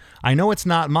bed. I know it's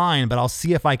not mine, but I'll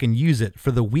see if I can use it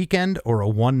for the weekend or a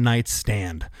one-night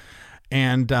stand.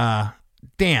 And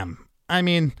damn, I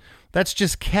mean, that's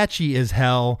just catchy as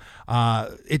hell.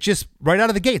 It just right out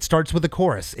of the gate starts with the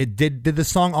chorus. Did the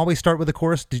song always start with the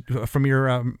chorus from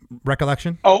your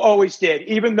recollection? Oh, always did.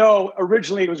 Even though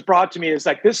originally it was brought to me as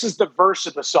like, this is the verse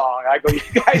of the song. I go, you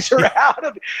guys are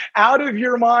out of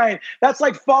your mind. That's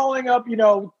like following up,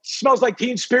 Smells Like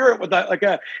Teen Spirit with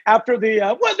after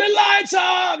the when the lights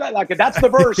on. That's the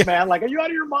verse, man. Like, are you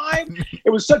out of your mind? It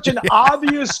was such an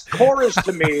obvious chorus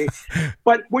to me.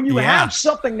 But when you have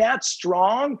something that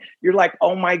strong, you're like,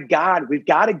 oh my God, we've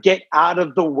got to get out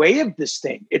of the way of this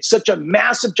thing. It's such a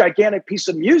massive, gigantic piece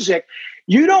of music.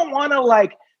 You don't want to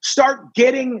start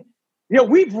getting,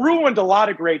 we've ruined a lot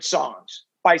of great songs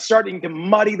by starting to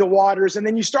muddy the waters. And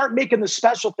then you start making the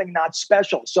special thing not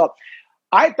special. So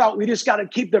I thought we just got to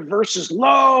keep the verses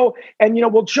low and,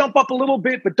 we'll jump up a little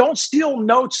bit, but don't steal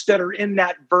notes that are in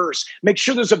that verse. Make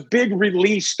sure there's a big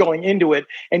release going into it.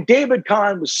 And David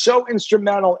Kahn was so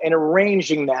instrumental in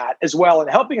arranging that as well and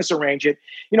helping us arrange it.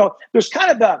 There's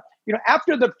kind of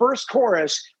after the first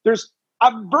chorus, there's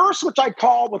a verse which I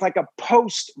call with like a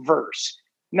post verse.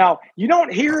 Now you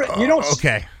don't hear you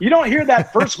don't hear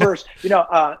that first verse.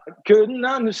 Couldn't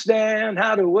understand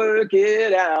how to work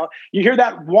it out. You hear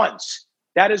that once.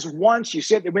 That is once. You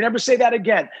said we never say that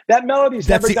again. That melody's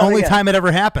never done. That's the only time it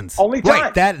ever happens. Only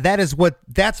time. Right.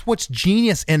 That's what's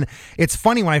genius. And it's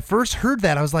funny, when I first heard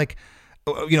that, I was like,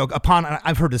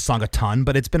 I've heard this song a ton,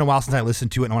 but it's been a while since I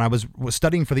listened to it. And when I was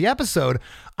studying for the episode,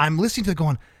 I'm listening to it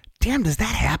going, damn, does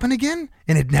that happen again?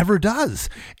 And it never does.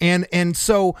 And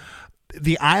so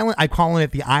the island, I call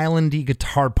it the islandy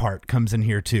guitar part comes in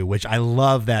here too, which I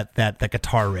love that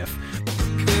guitar riff.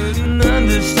 Couldn't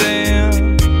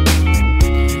understand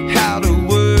how to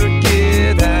work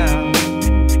it out.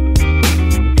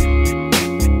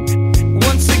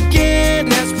 Once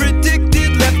again, as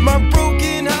predicted, left my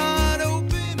broken heart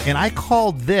open. And I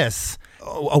called this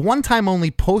a one-time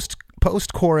only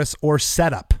post-chorus or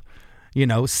setup.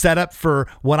 Setup for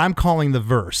what I'm calling the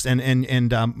verse. And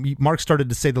Mark started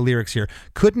to say the lyrics here.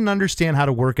 Couldn't understand how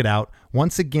to work it out.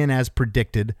 Once again, as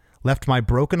predicted, left my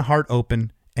broken heart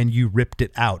open and you ripped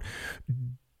it out.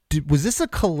 Was this a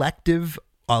collective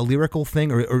lyrical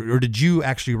thing, or did you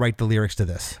actually write the lyrics to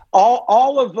this?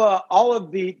 All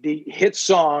of the hit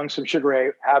songs from Sugar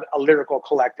Ray had a lyrical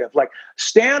collective. Like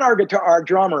Stan, our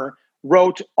drummer,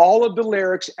 wrote all of the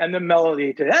lyrics and the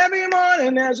melody to "Every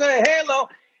Morning There's a Halo,"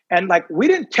 and we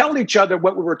didn't tell each other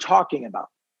what we were talking about.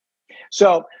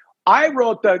 So I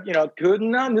wrote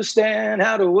couldn't understand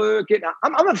how to work it.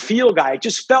 I'm a feel guy. It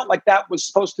just felt like that was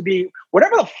supposed to be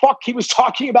whatever the fuck he was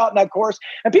talking about in that chorus.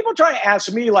 And people try to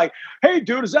ask me hey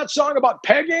dude, is that song about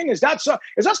pegging? Is that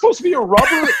supposed to be a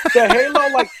rubber, the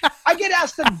Halo? I get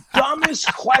asked the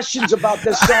dumbest questions about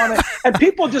this song. And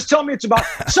people just tell me it's about,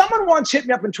 someone once hit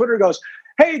me up on Twitter and goes,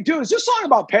 hey dude, is this song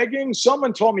about pegging?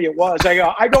 Someone told me it was. I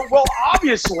go, well,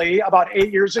 obviously about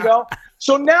 8 years ago.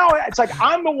 So now it's like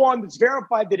I'm the one that's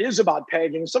verified that is about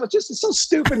pegging. So it's so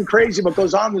stupid and crazy what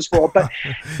goes on in this world. But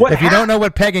if you don't know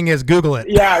what pegging is, Google it.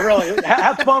 Yeah, really.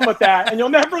 Have fun with that. And you'll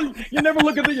never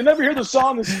hear the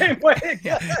song the same way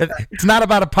again. It's not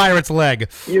about a pirate's leg.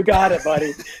 You got it,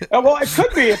 buddy. Well, it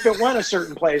could be if it went a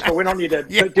certain place, but we don't need to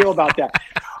deal about that.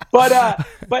 But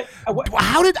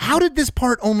how did this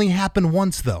part only happen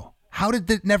once though? How did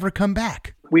it never come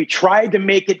back? We tried to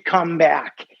make it come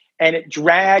back, and it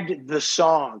dragged the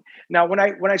song. Now, when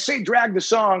I say drag the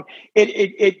song,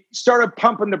 it started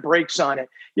pumping the brakes on it.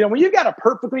 When you've got a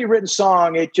perfectly written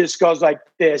song, it just goes like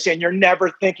this, and you're never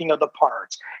thinking of the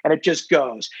parts, and it just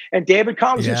goes. And David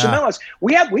Kahn was instrumentalist.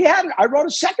 I wrote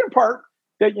a second part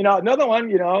that another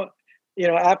one.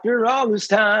 After all this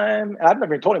time, I've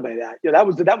never told anybody that. That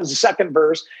was the second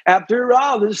verse. After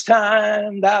all this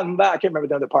time, I can't remember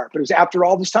the other part, but it was after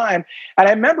all this time. And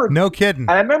I remember, no kidding.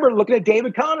 And I remember looking at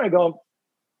David Kahn and I go,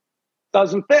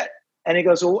 doesn't fit. And he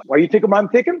goes, well, what do you think I'm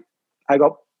thinking? I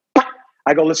go,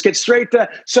 let's get straight to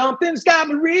something's got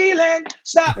me reeling.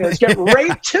 Stop. Let's get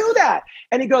right to that.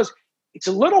 And he goes, it's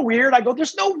a little weird. I go,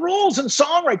 there's no rules in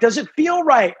songwriting. Does it feel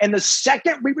right? And the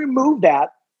second we remove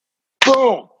that,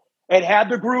 boom. It had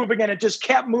the groove again. It just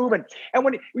kept moving. And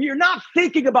when you're not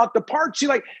thinking about the parts, you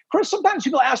like, Chris, sometimes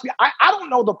people ask me, I don't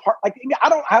know the part. Like, I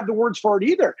don't have the words for it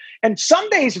either. And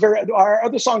Sunday's our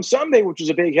other song, Sunday, which was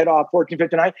a big hit off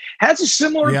 1459, has a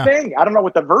similar thing. I don't know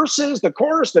what the verse is, the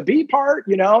chorus, the B part,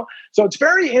 you know? So it's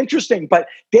very interesting. But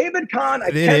David Kahn,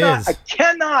 I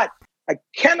cannot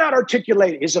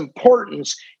articulate his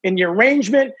importance in the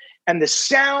arrangement and the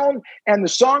sound and the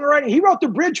songwriting. He wrote the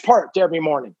bridge part to Every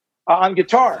Morning on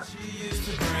guitar.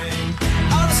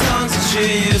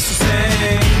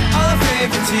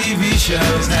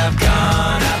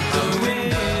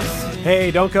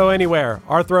 Hey, don't go anywhere.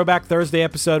 Our Throwback Thursday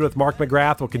episode with Mark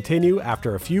McGrath will continue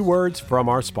after a few words from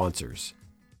our sponsors.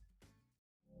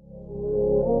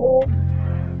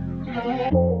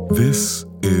 This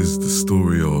is the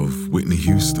story of Whitney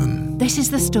Houston. This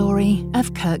is the story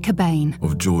of Kurt Cobain.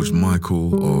 Of George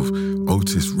Michael, of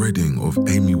Otis Redding, of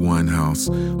Amy Winehouse,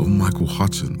 of Michael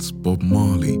Hutchence, Bob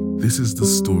Marley. This is the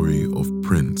story of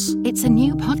Prince. It's a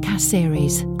new podcast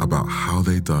series about how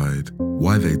they died,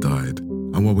 why they died,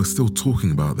 and why we're still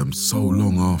talking about them so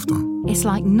long after. It's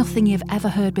like nothing you've ever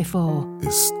heard before.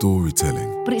 It's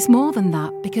storytelling. But it's more than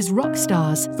that, because rock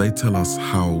stars, they tell us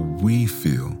how we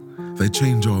feel. They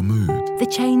change our mood. They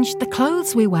change the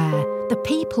clothes we wear, the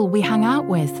people we hang out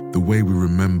with, the way we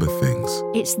remember things.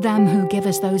 It's them who give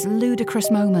us those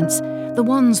ludicrous moments, the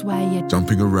ones where you're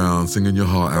jumping around, singing your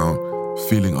heart out,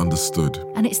 feeling understood.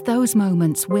 And it's those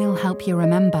moments we'll help you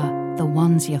remember, the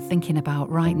ones you're thinking about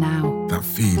right now. That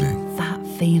feeling. That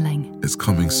feeling. It's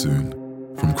coming soon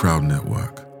from Crowd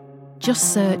Network.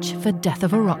 Just search for Death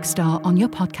of a Rock Star on your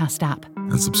podcast app.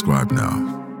 And subscribe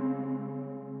now.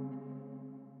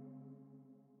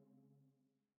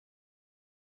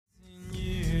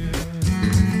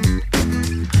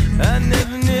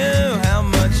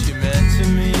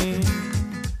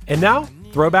 And now,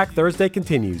 Throwback Thursday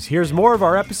continues. Here's more of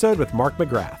our episode with Mark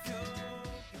McGrath.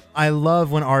 I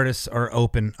love when artists are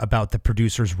open about the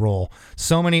producer's role.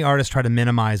 So many artists try to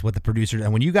minimize what the producer,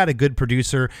 and when you got a good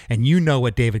producer and you know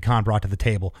what David Kahn brought to the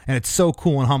table, and it's so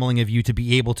cool and humbling of you to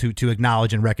be able to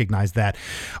acknowledge and recognize that.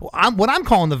 What I'm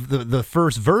calling the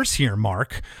first verse here,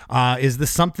 Mark, is the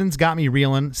something's got me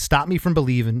reeling, stop me from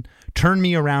believing, turn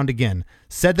me around again,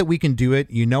 said that we can do it,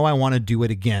 you know I want to do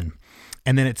it again.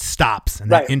 And then it stops,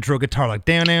 and that intro guitar like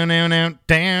down, down, down, down,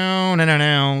 down, down,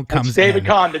 down comes in. David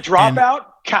Kahn, the dropout.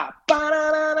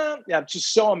 Yeah, it's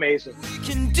just so amazing. We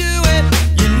can do it,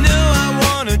 you know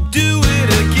I want to do it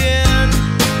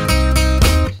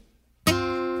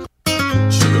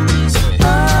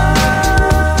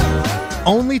again.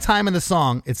 Only time in the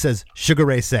song it says Sugar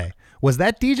Ray Say. Was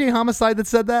that DJ Homicide that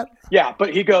said that? Yeah,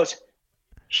 but he goes,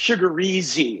 Sugar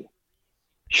Easy.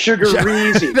 Sugar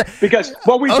Easy. Because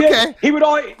what we did, he would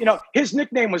always, his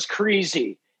nickname was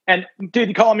Creasy. And dude,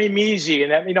 he called me Measy.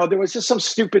 And then, there was just some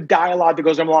stupid dialogue that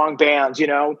goes along bands,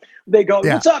 They go,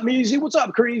 what's up, Measy? What's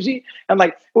up, Creasy? And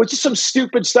it was just some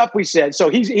stupid stuff we said. So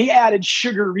he added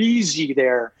Sugar Easy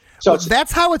there. So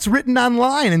that's how it's written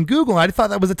online in Google. I thought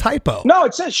that was a typo. No,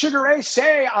 it says Sugar Ray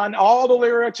Say on all the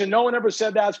lyrics, and no one ever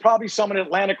said that. It's probably someone at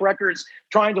Atlantic Records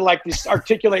trying to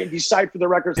articulate and decipher the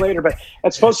records later, but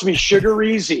it's supposed to be Sugar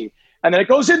Easy. And then it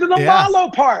goes into the Malo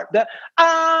part.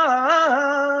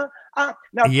 Now,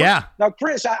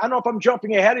 Chris, I don't know if I'm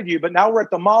jumping ahead of you, but now we're at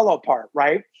the Malo part,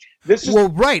 right? This is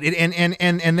right,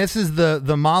 and this is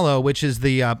the Malo, which is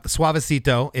the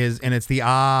Suavecito, and it's the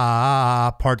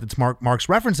part that's Mark's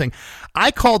referencing. I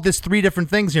called this three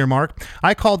different things here, Mark.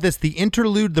 I called this the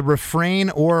interlude, the refrain,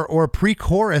 or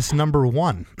pre-chorus number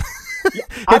one.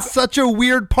 It's such a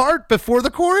weird part before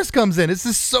the chorus comes in. This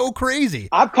is so crazy.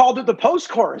 I've called it the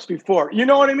post-chorus before. You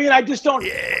know what I mean? I just don't.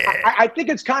 Yeah. I think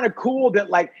it's kind of cool that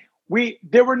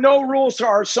there were no rules to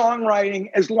our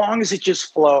songwriting as long as it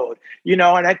just flowed, and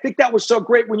I think that was so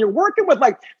great when you're working with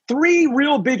three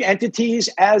real big entities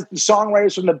as the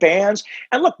songwriters from the bands.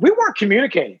 And look, we weren't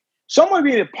communicating. Someone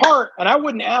would be apart and I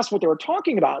wouldn't ask what they were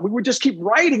talking about. We would just keep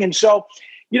writing. And so,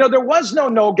 there was no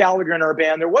Noel Gallagher in our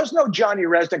band. There was no Johnny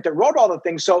Resnick that wrote all the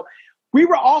things. So we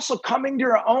were also coming to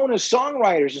our own as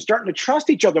songwriters and starting to trust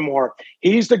each other more.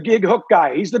 He's the gig hook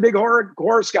guy. He's the big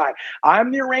chorus guy.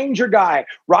 I'm the arranger guy.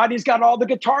 Rodney's got all the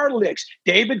guitar licks.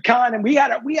 David Kahn. And we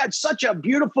had such a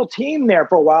beautiful team there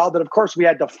for a while that, of course, we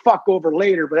had to fuck over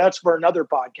later, but that's for another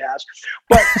podcast.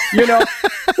 But,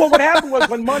 well, what happened was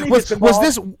when money gets involved.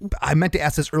 Was this, I meant to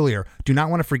ask this earlier. Do not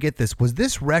want to forget this. Was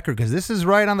this record, because this is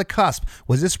right on the cusp,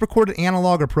 was this recorded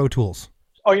analog or Pro Tools?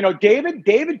 Oh,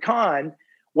 David Kahn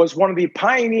was one of the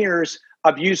pioneers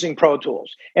of using Pro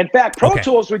Tools. In fact, Pro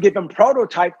Tools would give him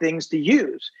prototype things to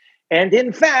use. And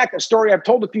in fact, a story I've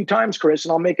told a few times, Chris,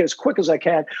 and I'll make it as quick as I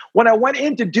can. When I went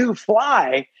in to do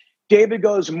Fly, David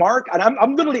goes, Mark, and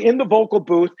I'm literally in the vocal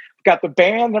booth, got the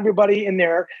band and everybody in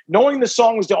there, knowing the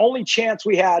song was the only chance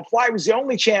we had. Fly was the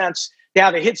only chance to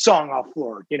have a hit song off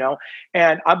Lorde,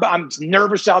 and I'm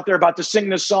nervous out there about to sing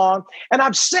this song, and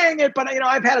I'm saying it, but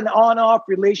I've had an on-off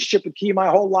relationship with Key my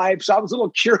whole life, so I was a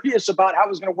little curious about how it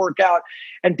was going to work out.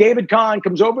 And David Kahn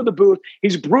comes over the booth.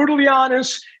 He's brutally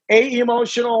honest,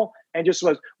 emotional, and just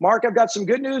was, Mark, I've got some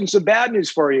good news and some bad news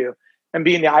for you. And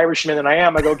being the Irishman that I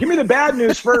am, I go, give me the bad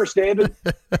news first, David.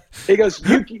 He goes,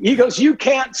 you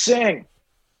can't sing.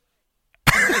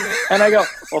 And I go,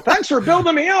 well, thanks for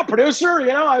building me up, producer.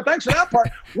 Thanks for that part.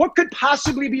 What could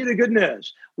possibly be the good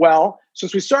news? Well,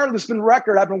 since we started this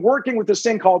record, I've been working with this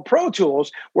thing called Pro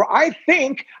Tools, where I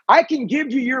think I can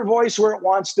give you your voice where it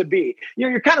wants to be.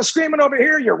 You're kind of screaming over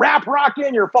here, you're rap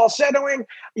rocking, you're falsettoing.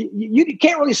 You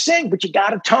can't really sing, but you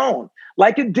got a tone.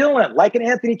 Like a Dylan, like an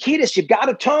Anthony Kiedis, you got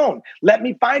a tone. Let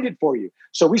me find it for you.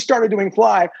 So we started doing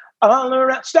Fly all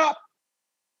around. Stop.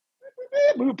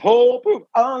 Boop, pull, boop,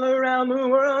 all around the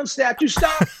world, statue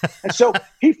stop. And so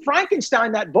he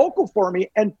Frankensteined that vocal for me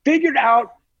and figured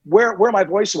out where my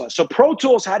voice was. So Pro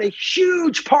Tools had a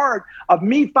huge part of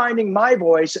me finding my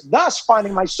voice, thus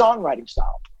finding my songwriting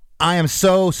style. I am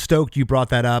so stoked you brought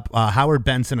that up. Howard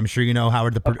Benson, I'm sure you know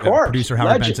Howard, the producer,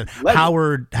 Howard Benson.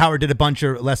 Howard did a bunch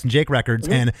of Less Than Jake records,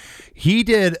 and he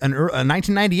did a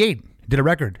 1998. Did a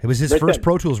record. It was his first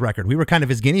Pro Tools record. We were kind of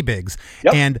his guinea pigs,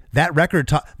 and that record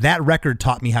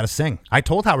taught me how to sing. I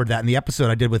told Howard that in the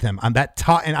episode I did with him.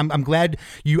 I'm glad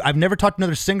you. I've never talked to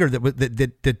another singer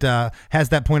that has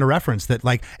that point of reference. That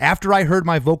like after I heard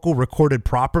my vocal recorded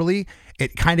properly,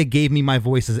 it kind of gave me my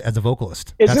voice as a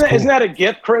vocalist. Isn't that a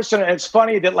gift, Chris? And it's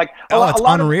funny that like a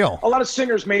lot of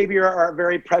singers maybe are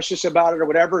very precious about it or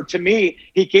whatever. To me,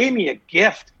 he gave me a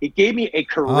gift. He gave me a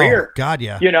career. Oh, God,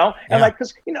 yeah. And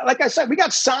because like I said, we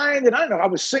got signed, and I don't know, I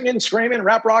was singing, screaming,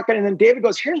 rap rocking, and then David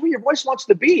goes, "Here's where your voice wants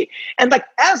to be." And like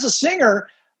as a singer,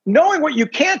 knowing what you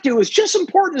can't do is just as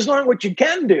important as knowing what you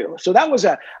can do. So that was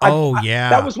that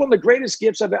was one of the greatest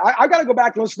gifts of it. I got to go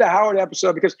back and listen to the Howard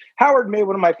episode because Howard made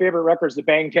one of my favorite records, the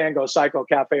Bang Tango Psycho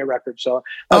Cafe record. So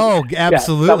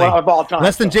absolutely, of all time.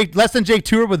 Less Than Jake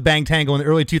toured with Bang Tango in the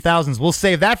early 2000s. We'll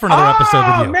save that for another episode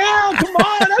with you. Oh man, come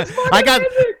on, that's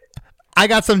fucking I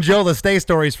got some Joe Lestay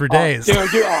stories for days.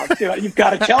 Dude, you've got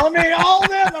to tell me all of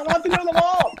them. I want to know them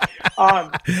all.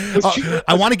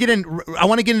 I want to get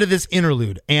into this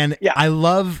interlude, and I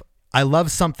love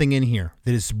something in here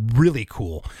that is really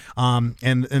cool. And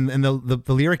the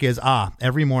lyric is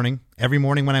every morning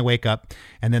when I wake up,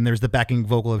 and then there's the backing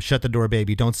vocal of "Shut the Door,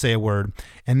 Baby, Don't Say a Word,"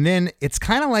 and then it's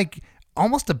kind of like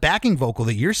almost a backing vocal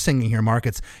that you're singing here, Mark.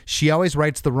 It's "She always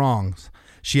writes the wrongs.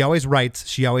 She always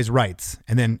writes.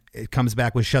 And then it comes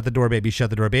back with "Shut the door, baby,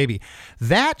 shut the door, baby."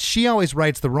 That "she always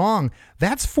writes the wrong,"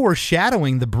 that's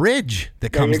foreshadowing the bridge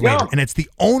that comes later. And it's the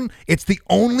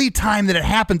only time that it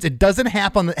happens. It doesn't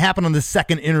happen on the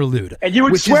second interlude. And you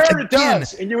would swear it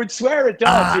does. And you would swear it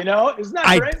does, Isn't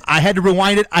that great? I had to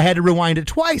rewind it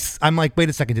twice. I'm like, wait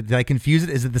a second, did I confuse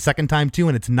it? Is it the second time too?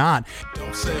 And it's not.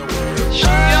 Don't say a word. She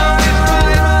always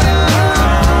writes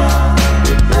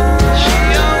the wrong.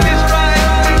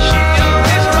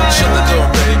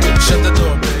 Shut the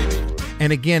door, baby.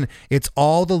 And again, it's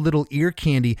all the little ear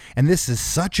candy, and this is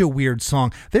such a weird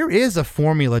song. There is a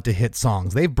formula to hit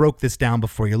songs. They've broke this down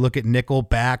before. You look at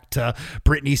Nickelback to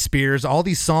Britney Spears, all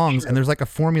these songs, and there's like a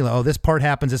formula. Oh, this part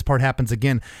happens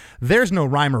again. There's no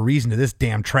rhyme or reason to this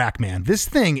damn track, man. This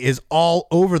thing is all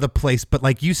over the place, but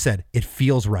like you said, it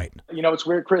feels right. What's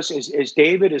weird, Chris, is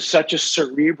David is such a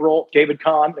cerebral, David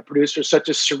Kahn, the producer, is such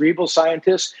a cerebral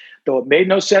scientist. Though it made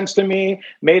no sense to me,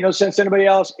 made no sense to anybody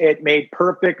else, it made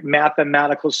perfect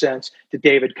mathematical sense to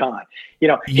David Kahn.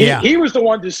 He was the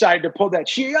one who decided to pull that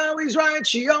 "she always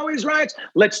writes,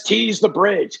 let's tease the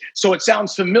bridge so it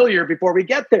sounds familiar before we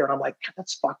get there." And I'm like,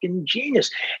 that's fucking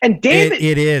genius. And David,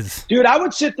 it is. Dude, I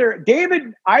would sit there.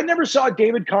 David, I never saw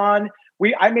David Kahn.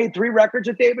 I made 3 records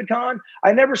with David Kahn.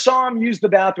 I never saw him use the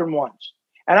bathroom once.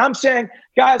 And I'm saying,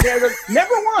 guys,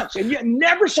 never once. And you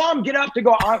never saw him get up to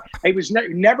go on. He was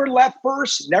never left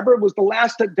first, never was the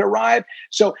last to arrive.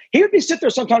 So he would be sit there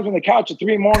sometimes on the couch at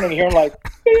 3 a.m. hearing like,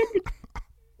 beep, beep,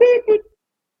 beep,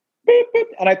 beep, beep.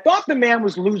 And I thought the man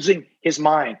was losing his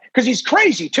mind because he's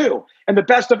crazy too. And the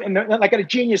best of, like in a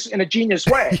genius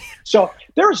way. So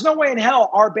there is no way in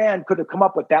hell our band could have come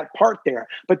up with that part there.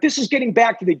 But this is getting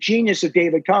back to the genius of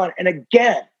David Kahn. And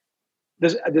again,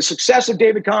 the success of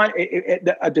David Kahn,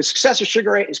 the success of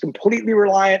Sugar Ray is completely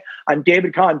reliant on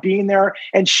David Kahn being there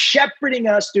and shepherding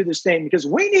us through this thing, because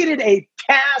we needed a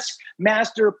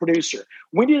taskmaster producer.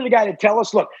 We needed a guy to tell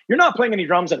us, look, you're not playing any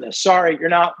drums on this. Sorry, you're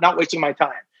not wasting my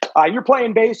time. You're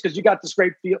playing bass because you got this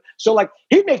great feel. So like,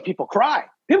 he'd make people cry.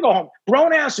 People go home,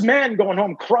 grown-ass men going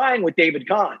home crying with David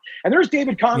Kahn. And there's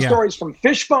David Kahn stories from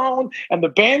Fishbone and the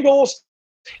Bangles.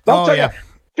 They'll tell you,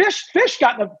 Fish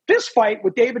got in a fist fight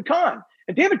with David Kahn.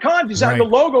 And David Kahn designed the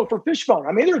logo for Fishbone.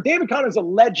 I mean, David Kahn is a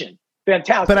legend.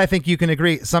 Fantastic. But I think you can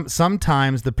agree.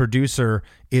 Sometimes the producer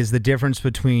is the difference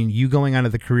between you going out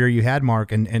of the career you had,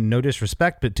 Mark, and no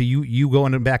disrespect, but to you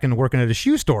going back and working at a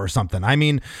shoe store or something. I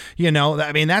mean,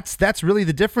 that's really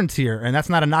the difference here, and that's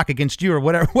not a knock against you or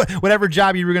whatever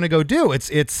job you were going to go do.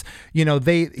 It's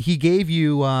he gave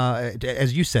you,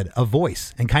 as you said, a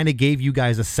voice and kind of gave you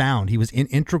guys a sound. He was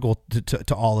integral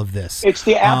to all of this. It's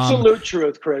the absolute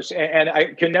truth, Chris, and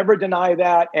I can never deny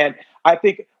that. And I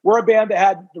think we're a band that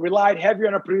had relied heavier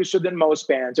on a producer than most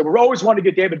bands. And we're always wanting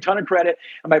to give David a ton of credit.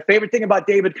 And my favorite thing about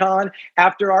David Kahn,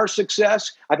 after our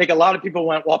success, I think a lot of people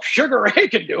went, well, if Sugar Ray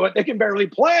can do it, they can barely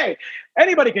play.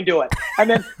 Anybody can do it. And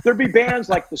then there'd be bands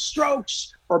like The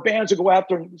Strokes or bands who go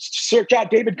after and search out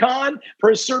David Kahn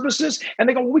for his services. And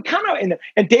they go, well, we kind of,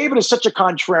 and David is such a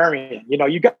contrarian,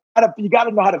 you got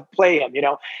to know how to play him,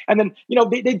 And then,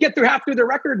 they get through half through their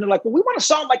record and they're like, well, we want to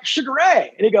sound like Sugar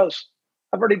Ray. And he goes,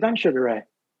 I've already done Sugar Ray.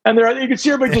 And you can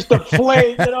see everybody just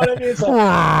deflate, you know what I mean? So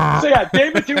yeah,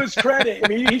 David, to his credit, I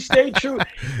mean, he stayed true.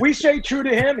 We stayed true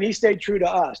to him, and he stayed true to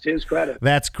us, to his credit.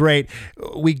 That's great.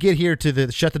 We get here to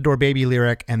the Shut the Door Baby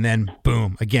lyric, and then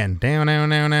boom, again, down.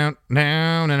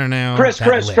 Chris,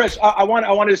 I want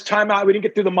to just time out. We didn't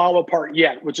get through the Malo part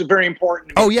yet, which is very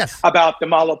important. Oh, yes. About the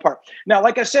Malo part. Now,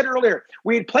 like I said earlier,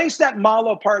 we had placed that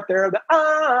Malo part there,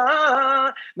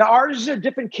 Now, ours is a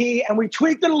different key, and we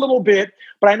tweaked it a little bit,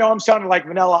 but I know I'm sounding like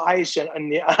Vanilla Ice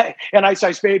and Ice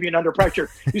Ice Baby and Under Pressure.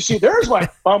 You see, theirs went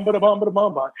bum ba da bum ba da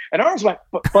bum bum, and ours went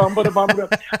bum ba da bum ba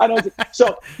da. I know.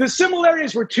 So the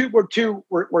similarities were too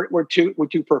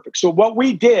perfect. So what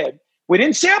we did, we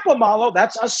didn't sample Malo.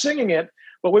 That's us singing it.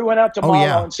 But we went out to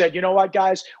Malo and said, you know what,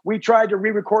 guys? We tried to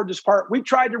re-record this part. We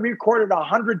tried to record it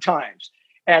 100 times.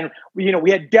 And, we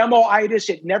had demo-itis.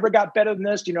 It never got better than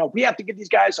this. We have to give these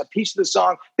guys a piece of the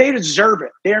song. They deserve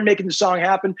it. They are making the song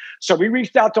happen. So we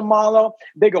reached out to Malo.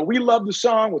 They go, we love the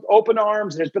song with open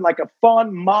arms. And it's been like a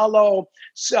fun Malo,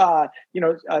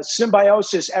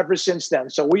 symbiosis ever since then.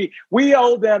 So we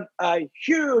owe them a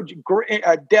huge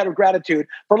debt of gratitude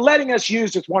for letting us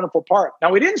use this wonderful part.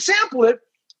 Now, we didn't sample it.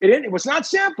 It was not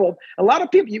sampled. A lot of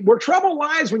people, where trouble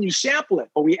lies when you sample it,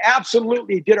 but we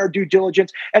absolutely did our due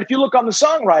diligence. And if you look on the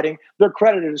songwriting, they're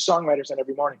credited as songwriters on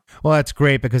Every Morning. Well, that's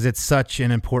great because it's such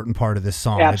an important part of this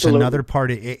song. Absolutely. It's another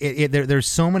part. There's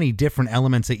so many different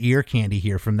elements of ear candy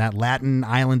here, from that Latin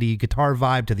islandy guitar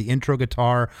vibe to the intro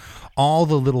guitar, all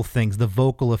the little things, the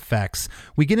vocal effects.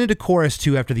 We get into chorus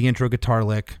 2 after the intro guitar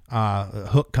lick.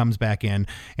 Hook comes back in,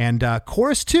 and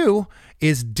chorus 2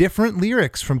 is different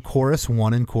lyrics from chorus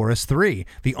 1 and chorus 3.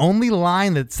 The only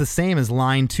line that's the same is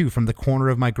line 2 from the corner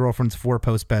of my girlfriend's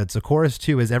 4-post bed. So chorus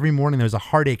 2 is every morning there's a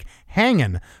heartache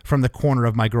hanging from the corner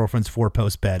of my girlfriend's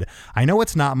 4-post bed. I know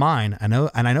it's not mine.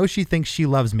 I know she thinks she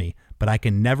loves me, but I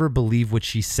can never believe what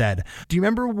she said. Do you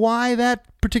remember why that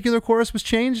particular chorus was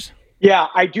changed? Yeah,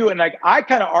 I do. And I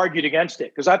kind of argued against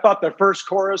it because I thought the first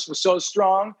chorus was so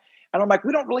strong. And I'm like,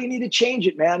 we don't really need to change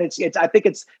it, man. I think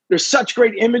there's such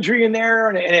great imagery in there,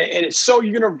 and it's so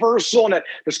universal, and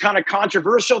there's kind of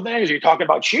controversial things. Are you talking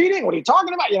about cheating? What are you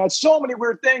talking about? It's so many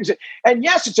weird things. And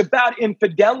yes, it's about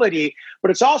infidelity,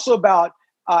 but it's also about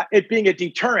it being a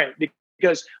deterrent,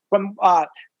 because when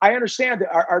I understand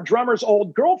that our drummer's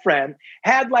old girlfriend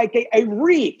had like a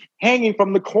wreath hanging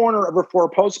from the corner of her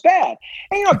 4-post bed.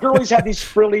 And, girlies have these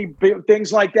frilly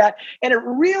things like that. And it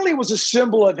really was a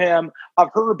symbol of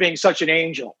her being such an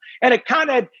angel. And it kind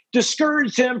of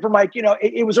discouraged him from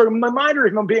it was a reminder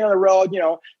of him being on the road,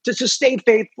 to stay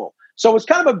faithful. So it's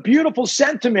kind of a beautiful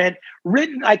sentiment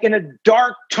written like in a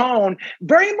dark tone,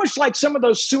 very much like some of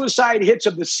those suicide hits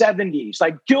of the 70s,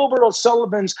 like Gilbert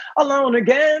O'Sullivan's Alone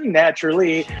Again,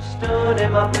 naturally. Stood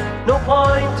him up, no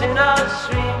point in us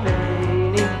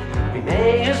remaining. We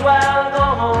may as well go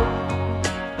home,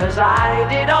 as I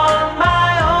did on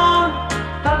my own,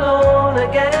 alone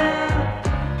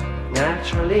again,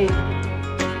 naturally.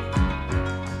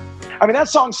 I mean, that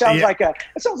song sounds like a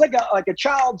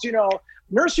child's,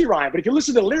 nursery rhyme, but if you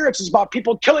listen to the lyrics, it's about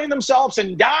people killing themselves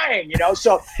and dying,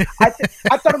 So I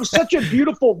thought it was such a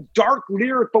beautiful, dark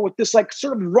lyric, but with this like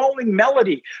sort of rolling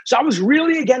melody. So I was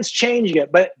really against changing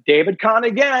it. But David Kahn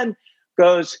again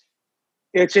goes,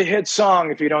 It's a hit song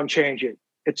if you don't change it.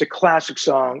 It's a classic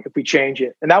song if we change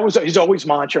it. And that was his always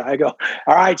mantra. I go,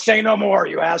 all right, say no more,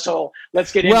 you asshole.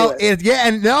 Let's get into it.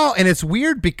 And it's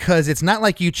weird because it's not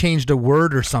like you changed a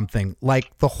word or something.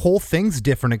 Like the whole thing's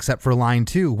different except for line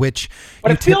 2, which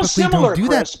but you it feels typically similar, don't do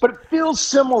Chris, that. But it feels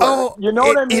similar. Oh, you know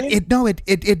what I mean? It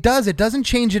does. It doesn't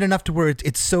change it enough to where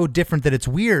it's so different that it's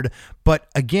weird. But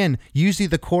again, usually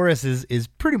the chorus is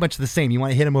pretty much the same. You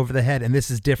want to hit him over the head, and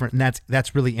this is different, and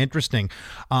that's really interesting.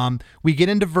 We get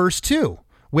into verse 2.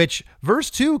 Which verse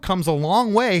 2 comes a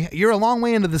long way. You're a long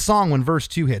way into the song when verse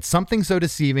 2 hits. Something so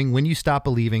deceiving when you stop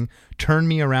believing. Turn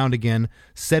me around again.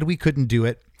 Said we couldn't do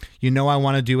it. You know I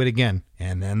want to do it again.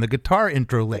 And then the guitar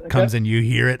intro lick comes and you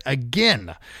hear it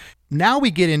again. Now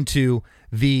we get into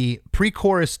the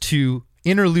pre-chorus to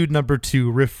interlude number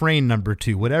 2, refrain number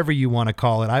 2, whatever you want to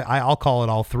call it. I'll call it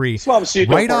all 3. Suavecito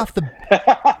right part. off the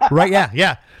right,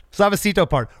 yeah. Suavecito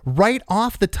part. Right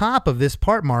off the top of this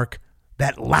part, Mark,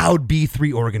 that loud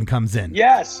B3 organ comes in.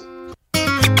 Yes.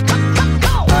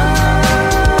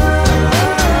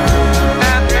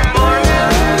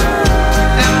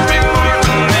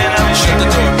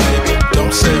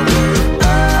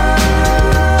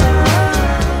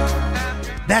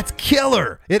 That's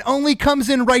killer. It only comes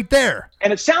in right there.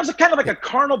 And it sounds kind of like a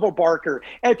carnival barker.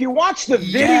 And if you watch the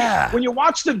video, when you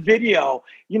watch the video,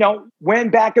 you know, when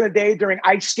back in the day during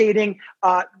ice skating,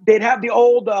 they'd have the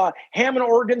old Hammond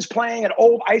organs playing at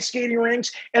old ice skating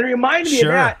rinks. And it reminded me of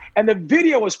that. And the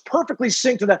video was perfectly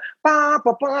synced to the ba,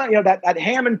 ba, ba, you know, that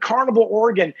Hammond carnival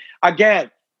organ. Again,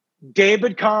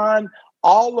 David Kahn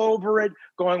all over it,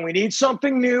 going, we need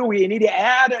something new. We need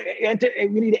to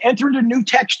we need to enter into new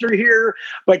texture here,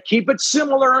 but keep it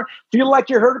similar. Feel like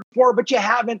you heard it before, but you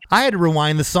haven't. I had to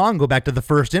rewind the song, go back to the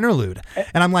first interlude.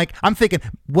 And I'm thinking,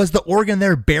 was the organ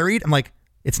there buried? I'm like,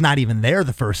 it's not even there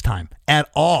the first time at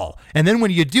all. And then when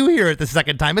you do hear it the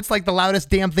second time, it's like the loudest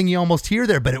damn thing you almost hear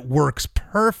there, but it works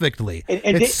perfectly.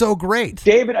 And it's so great.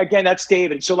 David, again, that's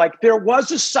David. So like there was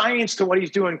a science to what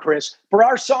he's doing, Chris. For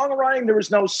our songwriting, there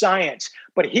was no science,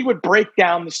 but he would break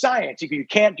down the science. You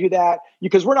can't do that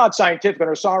because we're not scientific in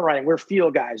our songwriting. We're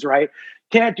feel guys, right?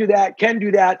 Can't do that, can do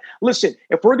that. Listen,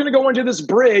 if we're going to go into this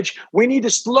bridge, we need to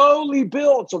slowly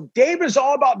build. So David is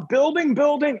all about building,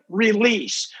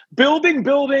 release.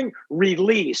 Building,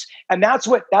 release. And that's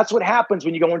what happens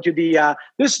when you go into the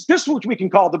this which we can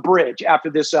call the bridge after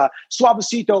this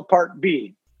Suavecito Part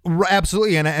B.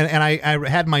 Absolutely, and I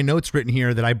had my notes written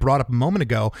here that I brought up a moment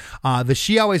ago. The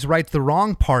She Always Writes the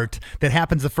Wrong part that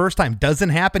happens the first time doesn't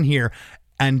happen here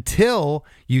until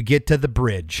you get to the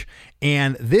bridge.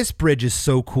 And this bridge is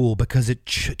so cool because it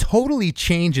totally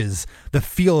changes the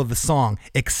feel of the song,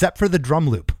 except for the drum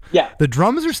loop. Yeah. The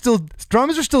drums are still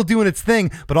doing its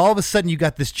thing, but all of a sudden you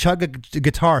got this chug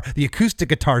guitar, the acoustic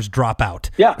guitars drop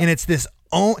out. Yeah. And it's this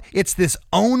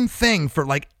own thing for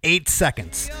like 8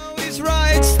 seconds. She always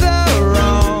writes the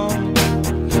wrong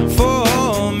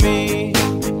for me,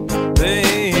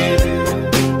 baby.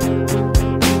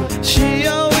 She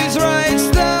always writes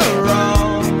the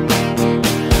wrong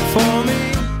for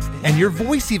me. And your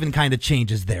voice even kind of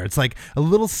changes there. It's like a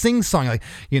little sing-song, like,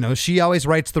 you know, she always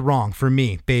writes the wrong for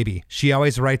me, baby. She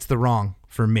always writes the wrong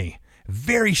for me.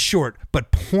 Very short,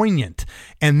 but poignant.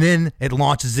 And then it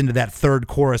launches into that third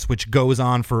chorus, which goes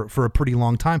on for a pretty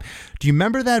long time. Do you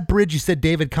remember that bridge? You said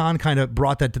David Kahn kind of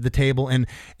brought that to the table, and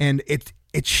it's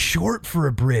short for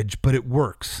a bridge, but it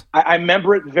works. I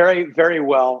remember it very, very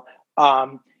well.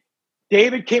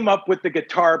 David came up with the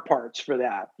guitar parts for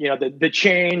that. You know, the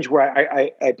change where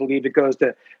I believe it goes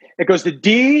to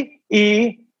D,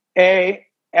 E, A,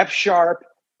 F sharp,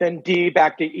 then D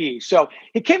back to E. So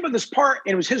he came up with this part,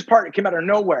 and it was his part. It came out of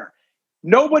nowhere.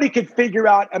 Nobody could figure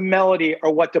out a melody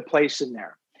or what to place in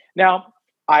there. Now,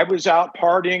 I was out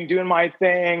partying, doing my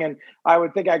thing, and I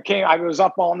would think I was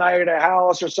up all night at a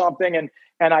house or something, and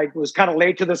I was kind of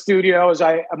late to the studio, as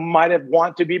I might have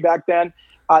want to be back then.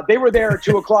 They were there at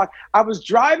 2:00. I was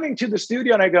driving to the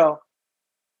studio, and I go,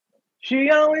 she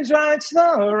always writes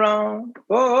the wrong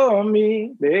for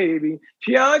me, baby.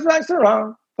 She always writes the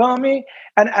wrong for me.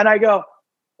 And I go,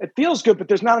 it feels good, but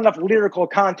there's not enough lyrical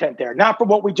content there. Not for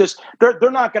what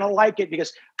they're not going to like it,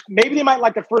 because maybe they might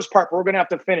like the first part, but we're going to have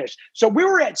to finish. So we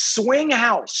were at Swing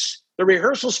House, the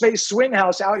rehearsal space Swing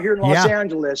House out here in Los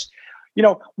Angeles. You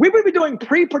know, we would be doing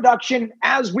pre-production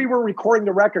as we were recording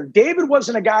the record. David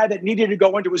wasn't a guy that needed to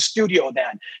go into his studio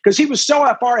then, because he was so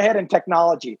far ahead in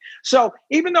technology. So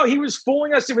even though he was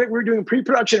fooling us, if we were doing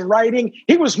pre-production writing,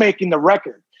 he was making the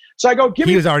record. So I go,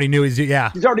 He was already knew he's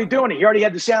already doing it. He already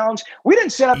had the sounds. We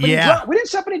didn't set up any Yeah. we didn't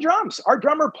set up any drums. Our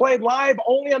drummer played live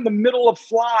only on the middle of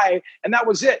Fly, and that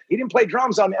was it. He didn't play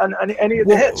drums on any of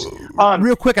the hits.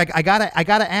 Real quick, I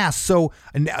gotta ask. So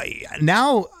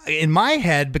now in my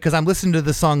head, because I'm listening to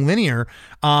the song Linear,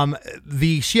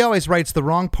 She Always Writes the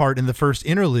Wrong part in the first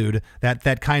interlude,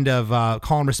 that kind of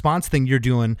call and response thing you're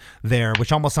doing there,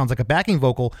 which almost sounds like a backing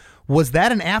vocal. Was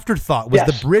that an afterthought? Was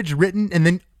the bridge written and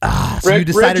then so you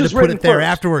decided to put it there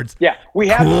afterwards? Yeah, we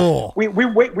have. Cool.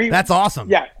 We That's awesome.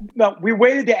 Yeah, no, we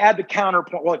waited to add the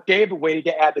counterpoint. Well, David waited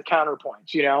to add the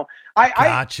counterpoints. You know,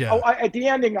 Gotcha. At the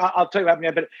ending, I'll tell you what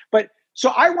happened. But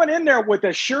so I went in there with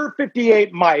a Shure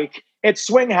 58 mic at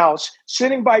Swing House,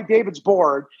 sitting by David's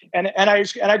board, and I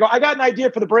go, I got an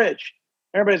idea for the bridge.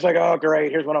 Everybody's like, oh, great.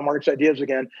 Here's one of Mark's ideas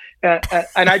again. And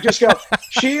I just go,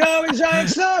 she always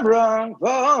writes the wrong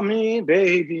for me,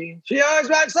 baby. She always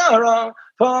writes the wrong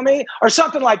for me, or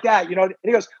something like that. You know, and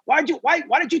he goes, why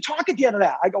did you talk at the end of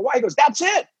that? I go, why? He goes, that's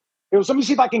it. He goes, let me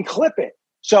see if I can clip it.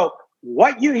 So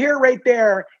what you hear right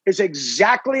there is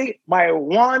exactly my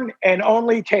one and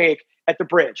only take at the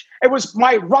bridge. It was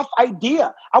my rough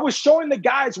idea. I was showing the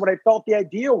guys what I felt the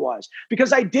idea was,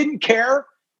 because I didn't care.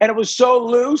 And it was so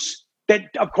loose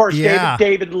that, of course,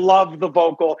 David loved the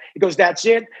vocal. He goes, that's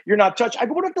it. You're not touched. I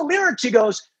go, what are the lyrics? He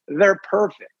goes, they're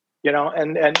perfect. You know,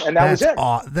 and that was it.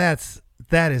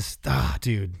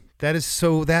 Dude, that is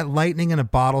so, that lightning in a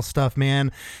bottle stuff,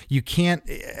 man. You can't,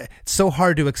 it's so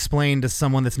hard to explain to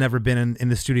someone that's never been in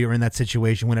the studio or in that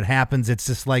situation. When it happens, it's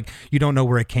just like, you don't know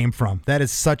where it came from. That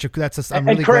is I'm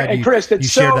really glad you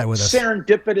shared that with us.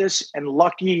 Serendipitous and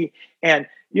lucky. And,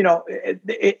 you know,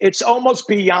 it's almost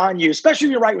beyond you, especially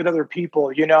if you write with other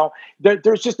people. You know,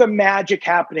 there's just a magic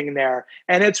happening there,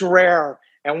 and it's rare.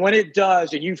 And when it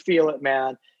does, and you feel it,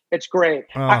 man, it's great.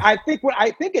 Oh. I think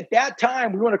at that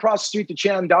time we went across the street to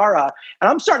Chandara, and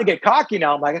I'm starting to get cocky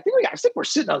now. I'm like, I think we're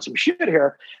sitting on some shit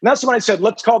here. And that's when I said,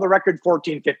 let's call the record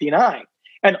 1459.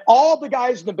 And all the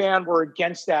guys in the band were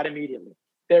against that immediately.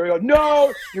 They go,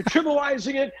 no, you're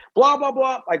trivializing it, blah, blah,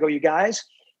 blah. I go, you guys,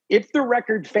 if the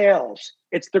record fails,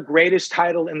 it's the greatest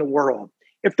title in the world.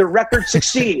 If the record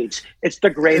succeeds, it's the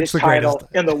greatest title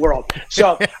in the world.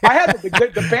 So I had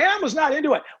the band was not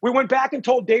into it. We went back and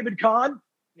told David Kahn.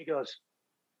 He goes,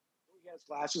 he has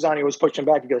glasses on. He was pushing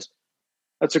back. He goes,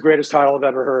 that's the greatest title I've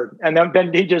ever heard. And then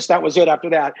that was it. After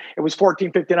that, it was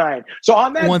 1459. So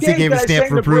on that once day he gave a stamp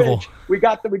for approval, bridge, we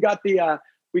got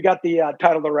the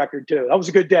title of the record too. That was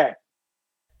a good day.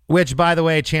 Which, by the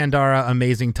way, Chandara,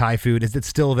 amazing Thai food. Is it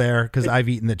still there? Because I've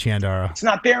eaten the Chandara. It's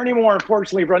not there anymore,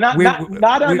 unfortunately, bro. Not on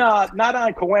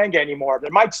Cahuenga anymore.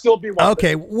 There might still be one.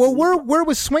 Okay. Well, where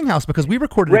was Swing House? Because we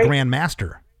recorded a Grand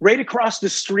Master. Right across the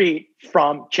street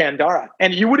from Chandara.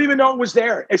 And you wouldn't even know it was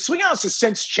there. And Swing House has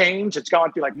since changed. It's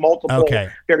gone through like multiple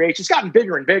variations. It's gotten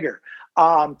bigger and bigger.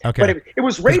 But it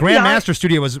was right Grand Master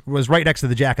Studio was right next to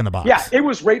the Jack in the Box. Yeah, it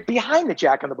was right behind the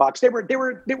Jack in the Box. It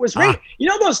was right. You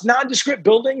know those nondescript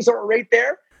buildings that were right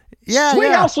there? Yeah,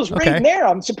 Swing House was right there.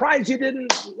 I'm surprised you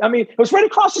didn't. I mean, it was right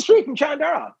across the street from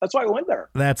Chandara. That's why I went there.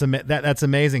 That's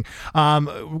amazing.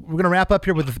 We're gonna wrap up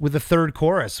here with the third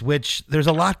chorus, which there's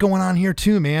a lot going on here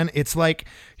too, man. It's like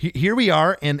here we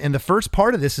are, and the first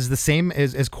part of this is the same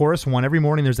as chorus one. Every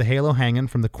morning there's a halo hanging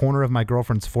from the corner of my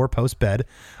girlfriend's 4-post bed.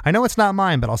 I know it's not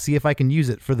mine, but I'll see if I can use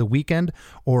it for the weekend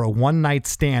or a one-night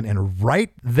stand. And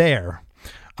right there,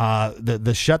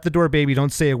 the shut the door, baby,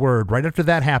 don't say a word. Right after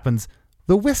that happens,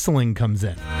 the whistling comes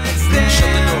in. Shut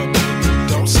the door, baby.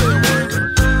 Don't say a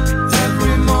word.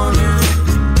 Every morning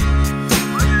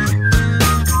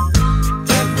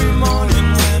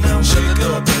when I shut the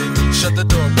door, baby. Shut the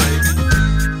door, baby.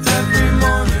 Every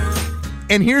morning.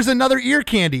 And here's another ear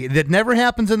candy that never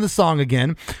happens in the song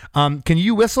again. Can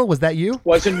you whistle? Was that you?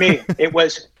 Wasn't me. It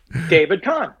was David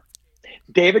Kahn.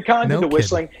 David Kahn did the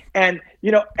whistling. And,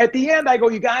 you know, at the end, I go,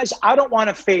 you guys, I don't want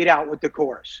to fade out with the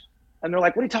chorus. And they're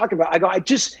like, what are you talking about? I go,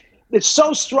 it's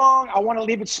so strong. I want to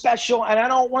leave it special. And I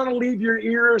don't want to leave your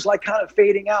ears like kind of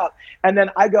fading out. And then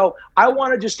I go, I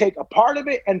want to just take a part of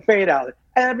it and fade out.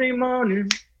 Every morning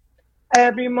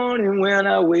when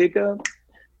I wake up,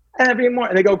 every morning.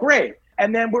 And they go, great.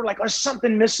 And then we're like, there's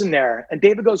something missing there. And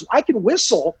David goes, I can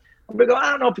whistle. And we go,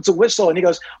 I don't know if it's a whistle. And he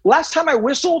goes, last time I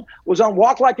whistled was on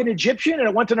Walk Like an Egyptian, and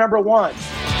it went to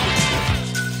 #1.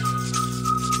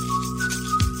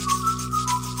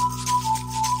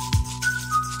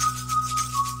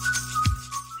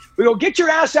 We go, get your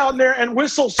ass out in there and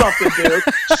whistle something, dude.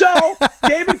 So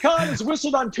David Kahn has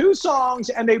whistled on 2 songs,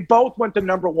 and they both went to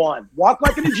 #1. Walk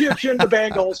Like an Egyptian, the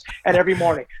Bangles, and Every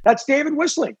Morning. That's David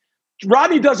whistling.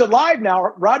 Rodney does it live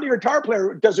now. Rodney, our guitar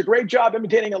player, does a great job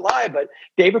imitating it live, but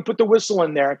David put the whistle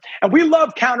in there. And we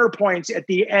love counterpoints at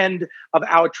the end of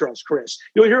outros, Chris.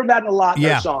 You'll hear that in a lot in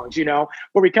our songs, you know,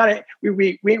 where we kind of,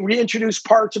 we reintroduce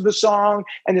parts of the song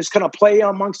and just kind of play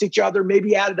amongst each other,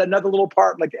 maybe added another little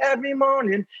part like every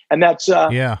morning. And that's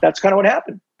kind of what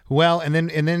happened. Well, and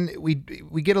then we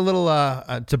get a little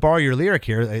to borrow your lyric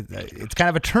here. It's kind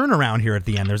of a turnaround here at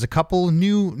the end. There's a couple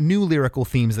new lyrical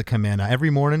themes that come in. Every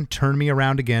morning, turn me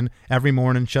around again. Every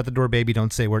morning, shut the door, baby,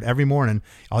 don't say a word. Every morning,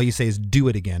 all you say is do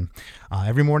it again.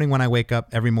 Every morning when I wake up,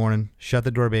 every morning, shut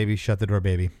the door, baby,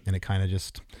 and it kind of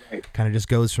just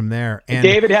goes from there. And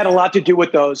David had a lot to do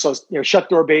with those shut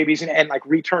door babies and like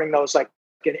returning those like.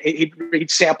 He'd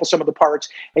sample some of the parts.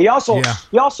 And he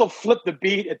also flipped the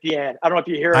beat at the end. I don't know if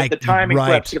you hear it. The timing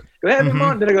flips. Every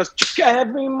morning, then it goes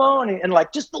every morning, and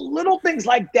like just the little things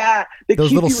like that those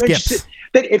keep little you skips. interested.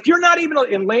 That if you're not even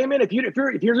in layman, if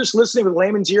you're just listening with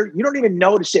layman's ear, you don't even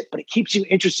notice it, but it keeps you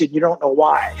interested. You don't know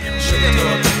why.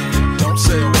 Don't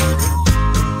say a word.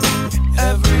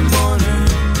 Every morning.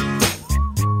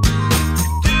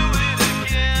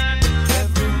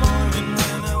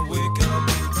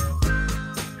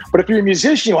 But if you're a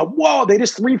musician, you're like, whoa, they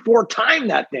just 3-4 time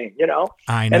that thing, you know?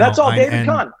 I know. And that's all David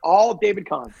Kahn. All David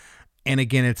Kahn. And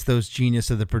again, it's those genius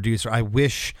of the producer. I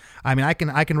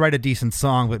can write a decent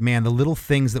song, but man, the little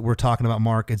things that we're talking about,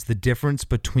 Mark, it's the difference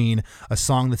between a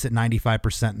song that's at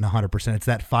 95% and 100%. It's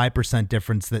that 5%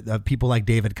 difference that people like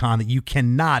David Kahn, that you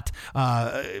cannot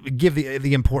give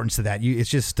the importance to that.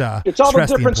 It's just it's all the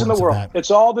difference in the world.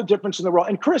 It's all the difference in the world.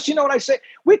 And Chris, you know what I say?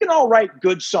 We can all write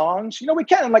good songs. You know, we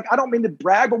can. And like, I don't mean to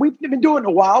brag, but we've been doing it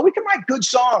a while. We can write good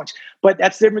songs, but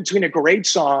that's the difference between a great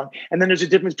song, and then there's a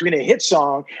difference between a hit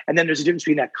song, and then there's a difference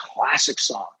between that classic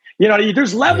song. You know,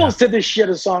 there's levels to this shit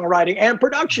of songwriting and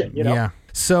production, you know? Yeah.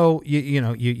 So, you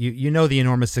know the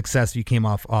enormous success you came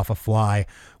off of Fly.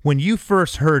 When you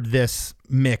first heard this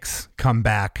mix come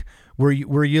back, were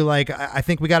you like, I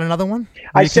think we got another one?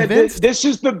 I said, this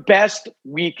is the best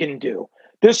we can do.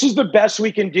 This is the best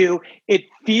we can do. It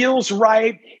feels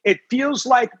right. It feels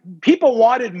like people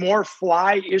wanted more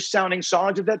Fly-ish sounding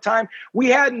songs at that time. We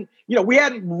hadn't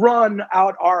run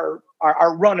out our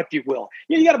run, if you will.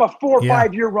 You got about 4 or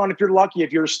 5 year run if you're lucky,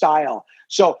 if you're style.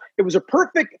 So it was a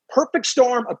perfect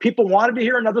storm of people wanted to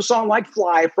hear another song like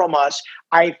Fly from us.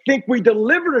 I think we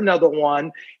delivered another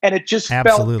one, and it just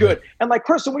felt good. And like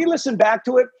Chris, when we listen back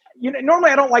to it, normally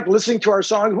I don't like listening to our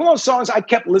songs. One of those songs I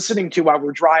kept listening to while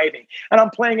we're driving, and I'm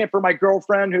playing it for my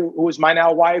girlfriend, who is my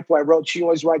now wife, who I wrote She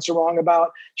Always Writes a Wrong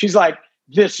about. She's like,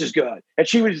 this is good. And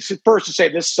she was first to say,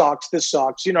 this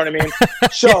sucks. You know what I mean?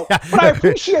 So, but I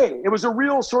appreciate it. It was a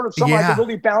real sort of something I could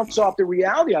really bounce off the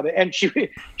reality of it. And she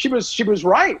was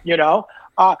right, you know?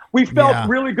 We felt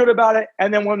really good about it.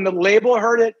 And then when the label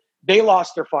heard it, they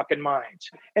lost their fucking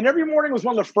minds. And Every Morning was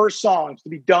one of the first songs to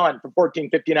be done for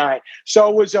 1459. So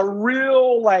it was a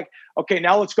real like, okay,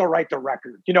 now let's go write the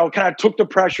record. You know, kind of took the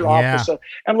pressure off us.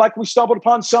 And like we stumbled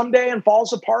upon Someday and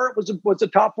Falls Apart was a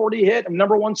top 40 hit and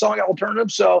 #1 song at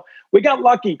Alternative. So we got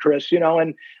lucky, Chris, you know,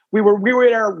 and we were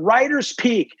at our writer's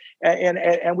peak,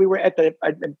 and we were at the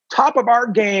top of our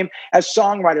game as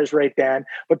songwriters right then.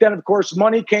 But then, of course,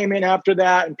 money came in after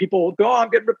that, and people would go, oh, I'm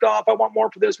getting ripped off. I want more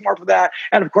for this, more for that.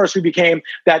 And of course, we became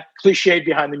that cliche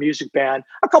behind the music band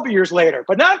a couple years later.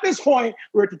 But not at this point.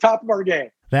 We're at the top of our game.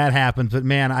 That happens, but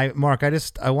man, Mark,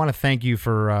 I want to thank you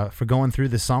for going through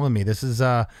this song with me. This is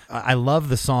I love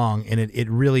the song, and it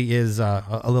really is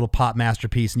a little pop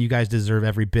masterpiece, and you guys deserve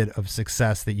every bit of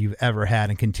success that you've ever had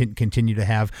and continue to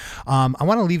have. I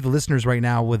want to leave the listeners right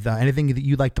now with anything that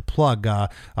you'd like to plug.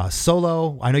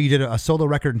 Solo, I know you did a solo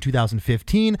record in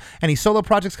 2015. Any solo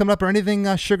projects coming up, or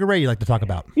anything Sugar Ray you'd like to talk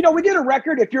about? You know, we did a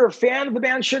record. If you're a fan of the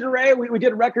band Sugar Ray, we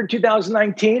did a record in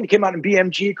 2019. It came out in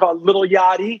BMG called Little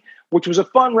Yachty, which was a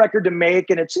fun record to make.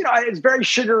 And it's, it's very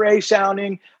Sugar Ray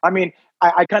sounding. I mean,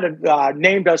 I kind of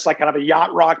named us like kind of a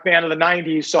yacht rock band of the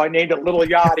 90s. So I named it Little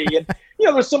Yachty. And,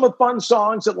 there's some of the fun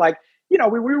songs that like, we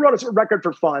wrote a record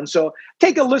for fun. So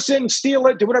take a listen, steal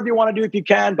it, do whatever you want to do if you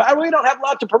can. But I really don't have a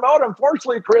lot to promote,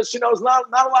 unfortunately, Chris. There's not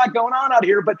a lot going on out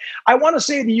here. But I want to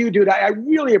say to you, dude, I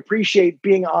really appreciate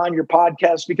being on your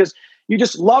podcast because you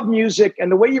just love music,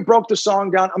 and the way you broke the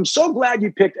song down, I'm so glad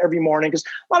you picked Every Morning, because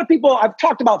a lot of people, I've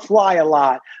talked about Fly a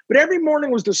lot, but Every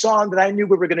Morning was the song that I knew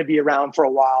we were going to be around for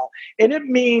a while. And it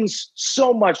means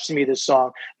so much to me, this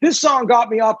song. This song got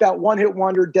me off that one-hit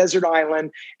wonder, Desert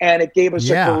Island, and it gave us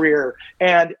a career.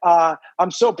 And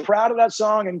I'm so proud of that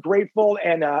song and grateful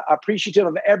and appreciative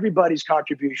of everybody's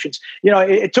contributions.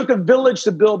 It took a village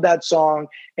to build that song,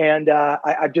 and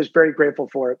I'm just very grateful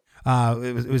for it.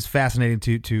 It was fascinating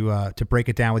to to break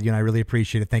it down with you, and I really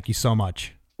appreciate it. Thank you so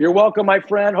much. You're welcome, my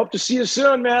friend. Hope to see you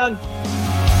soon, man.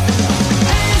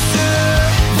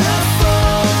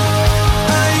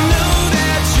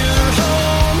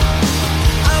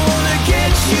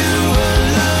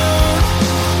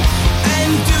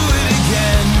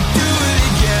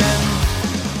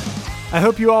 I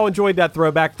hope you all enjoyed that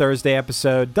Throwback Thursday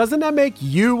episode. Doesn't that make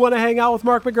you want to hang out with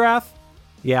Mark McGrath?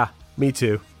 Yeah, me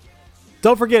too.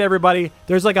 Don't forget, everybody,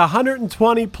 there's like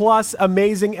 120 plus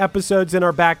amazing episodes in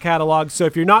our back catalog, so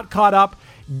if you're not caught up,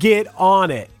 get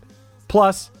on it.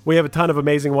 Plus, we have a ton of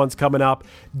amazing ones coming up.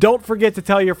 Don't forget to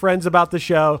tell your friends about the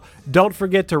show. Don't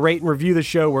forget to rate and review the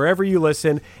show wherever you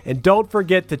listen. And don't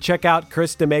forget to check out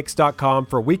ChrisDeMakes.com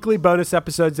for weekly bonus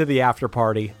episodes of The After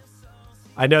Party.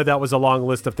 I know that was a long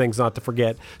list of things not to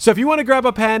forget. So if you want to grab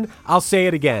a pen, I'll say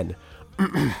it again.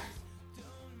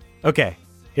 Okay,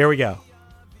 here we go.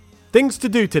 Things to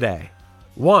do today.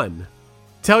 1.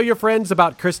 Tell your friends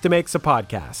about Chris DeMakes a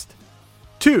Podcast.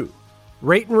 2.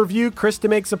 Rate and review Chris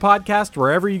DeMakes a Podcast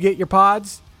wherever you get your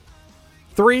pods.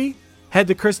 3. Head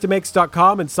to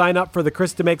ChrisDeMakes.com and sign up for the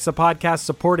Chris DeMakes a Podcast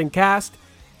supporting cast.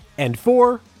 And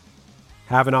 4.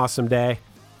 Have an awesome day.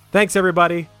 Thanks,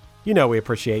 everybody. You know we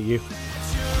appreciate you.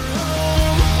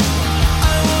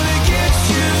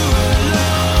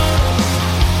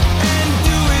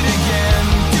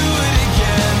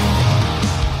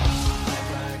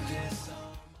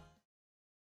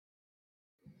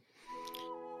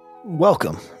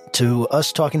 Welcome to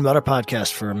us talking about our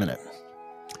podcast for a minute.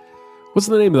 What's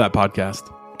the name of that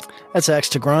podcast? That's Axe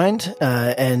to Grind,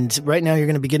 and right now you're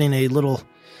going to be getting a little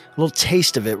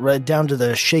taste of it, right down to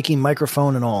the shaky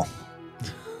microphone and all.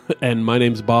 And my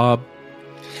name's Bob.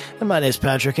 And my name's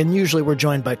Patrick, and usually we're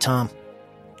joined by Tom.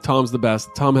 Tom's the best.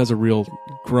 Tom has a real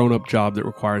grown-up job that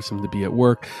requires him to be at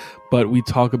work, but we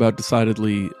talk about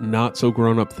decidedly not so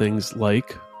grown-up things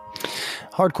like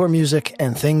hardcore music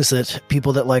and things that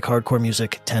people that like hardcore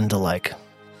music tend to like.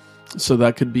 So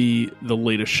that could be the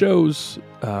latest shows,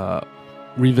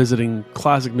 revisiting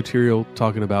classic material,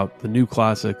 talking about the new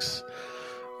classics,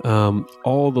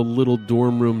 all the little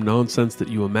dorm room nonsense that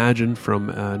you imagine from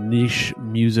niche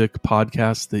music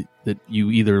podcasts that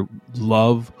you either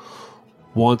love,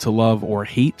 want to love, or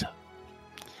hate.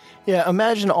 Yeah,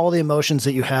 imagine all the emotions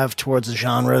that you have towards a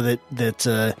genre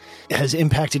that has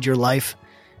impacted your life,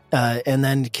 and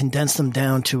then condense them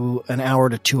down to an hour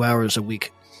to 2 hours a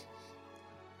week.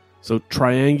 So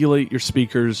triangulate your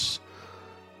speakers,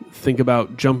 think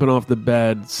about jumping off the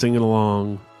bed, singing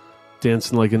along,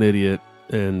 dancing like an idiot,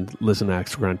 and listen to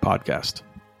Axe to Grind podcast.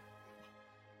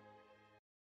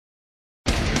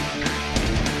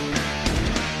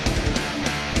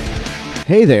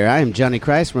 Hey there, I am Johnny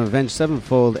Christ from Avenged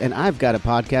Sevenfold, and I've got a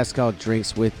podcast called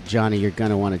Drinks with Johnny you're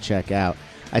going to want to check out.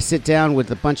 I sit down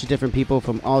with a bunch of different people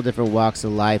from all different walks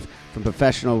of life, from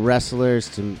professional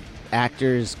wrestlers to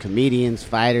actors, comedians,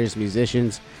 fighters,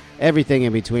 musicians, everything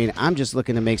in between. I'm just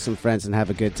looking to make some friends and have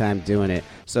a good time doing it.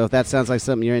 So if that sounds like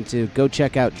something you're into, go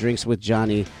check out Drinks with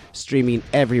Johnny, streaming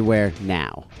everywhere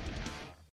now.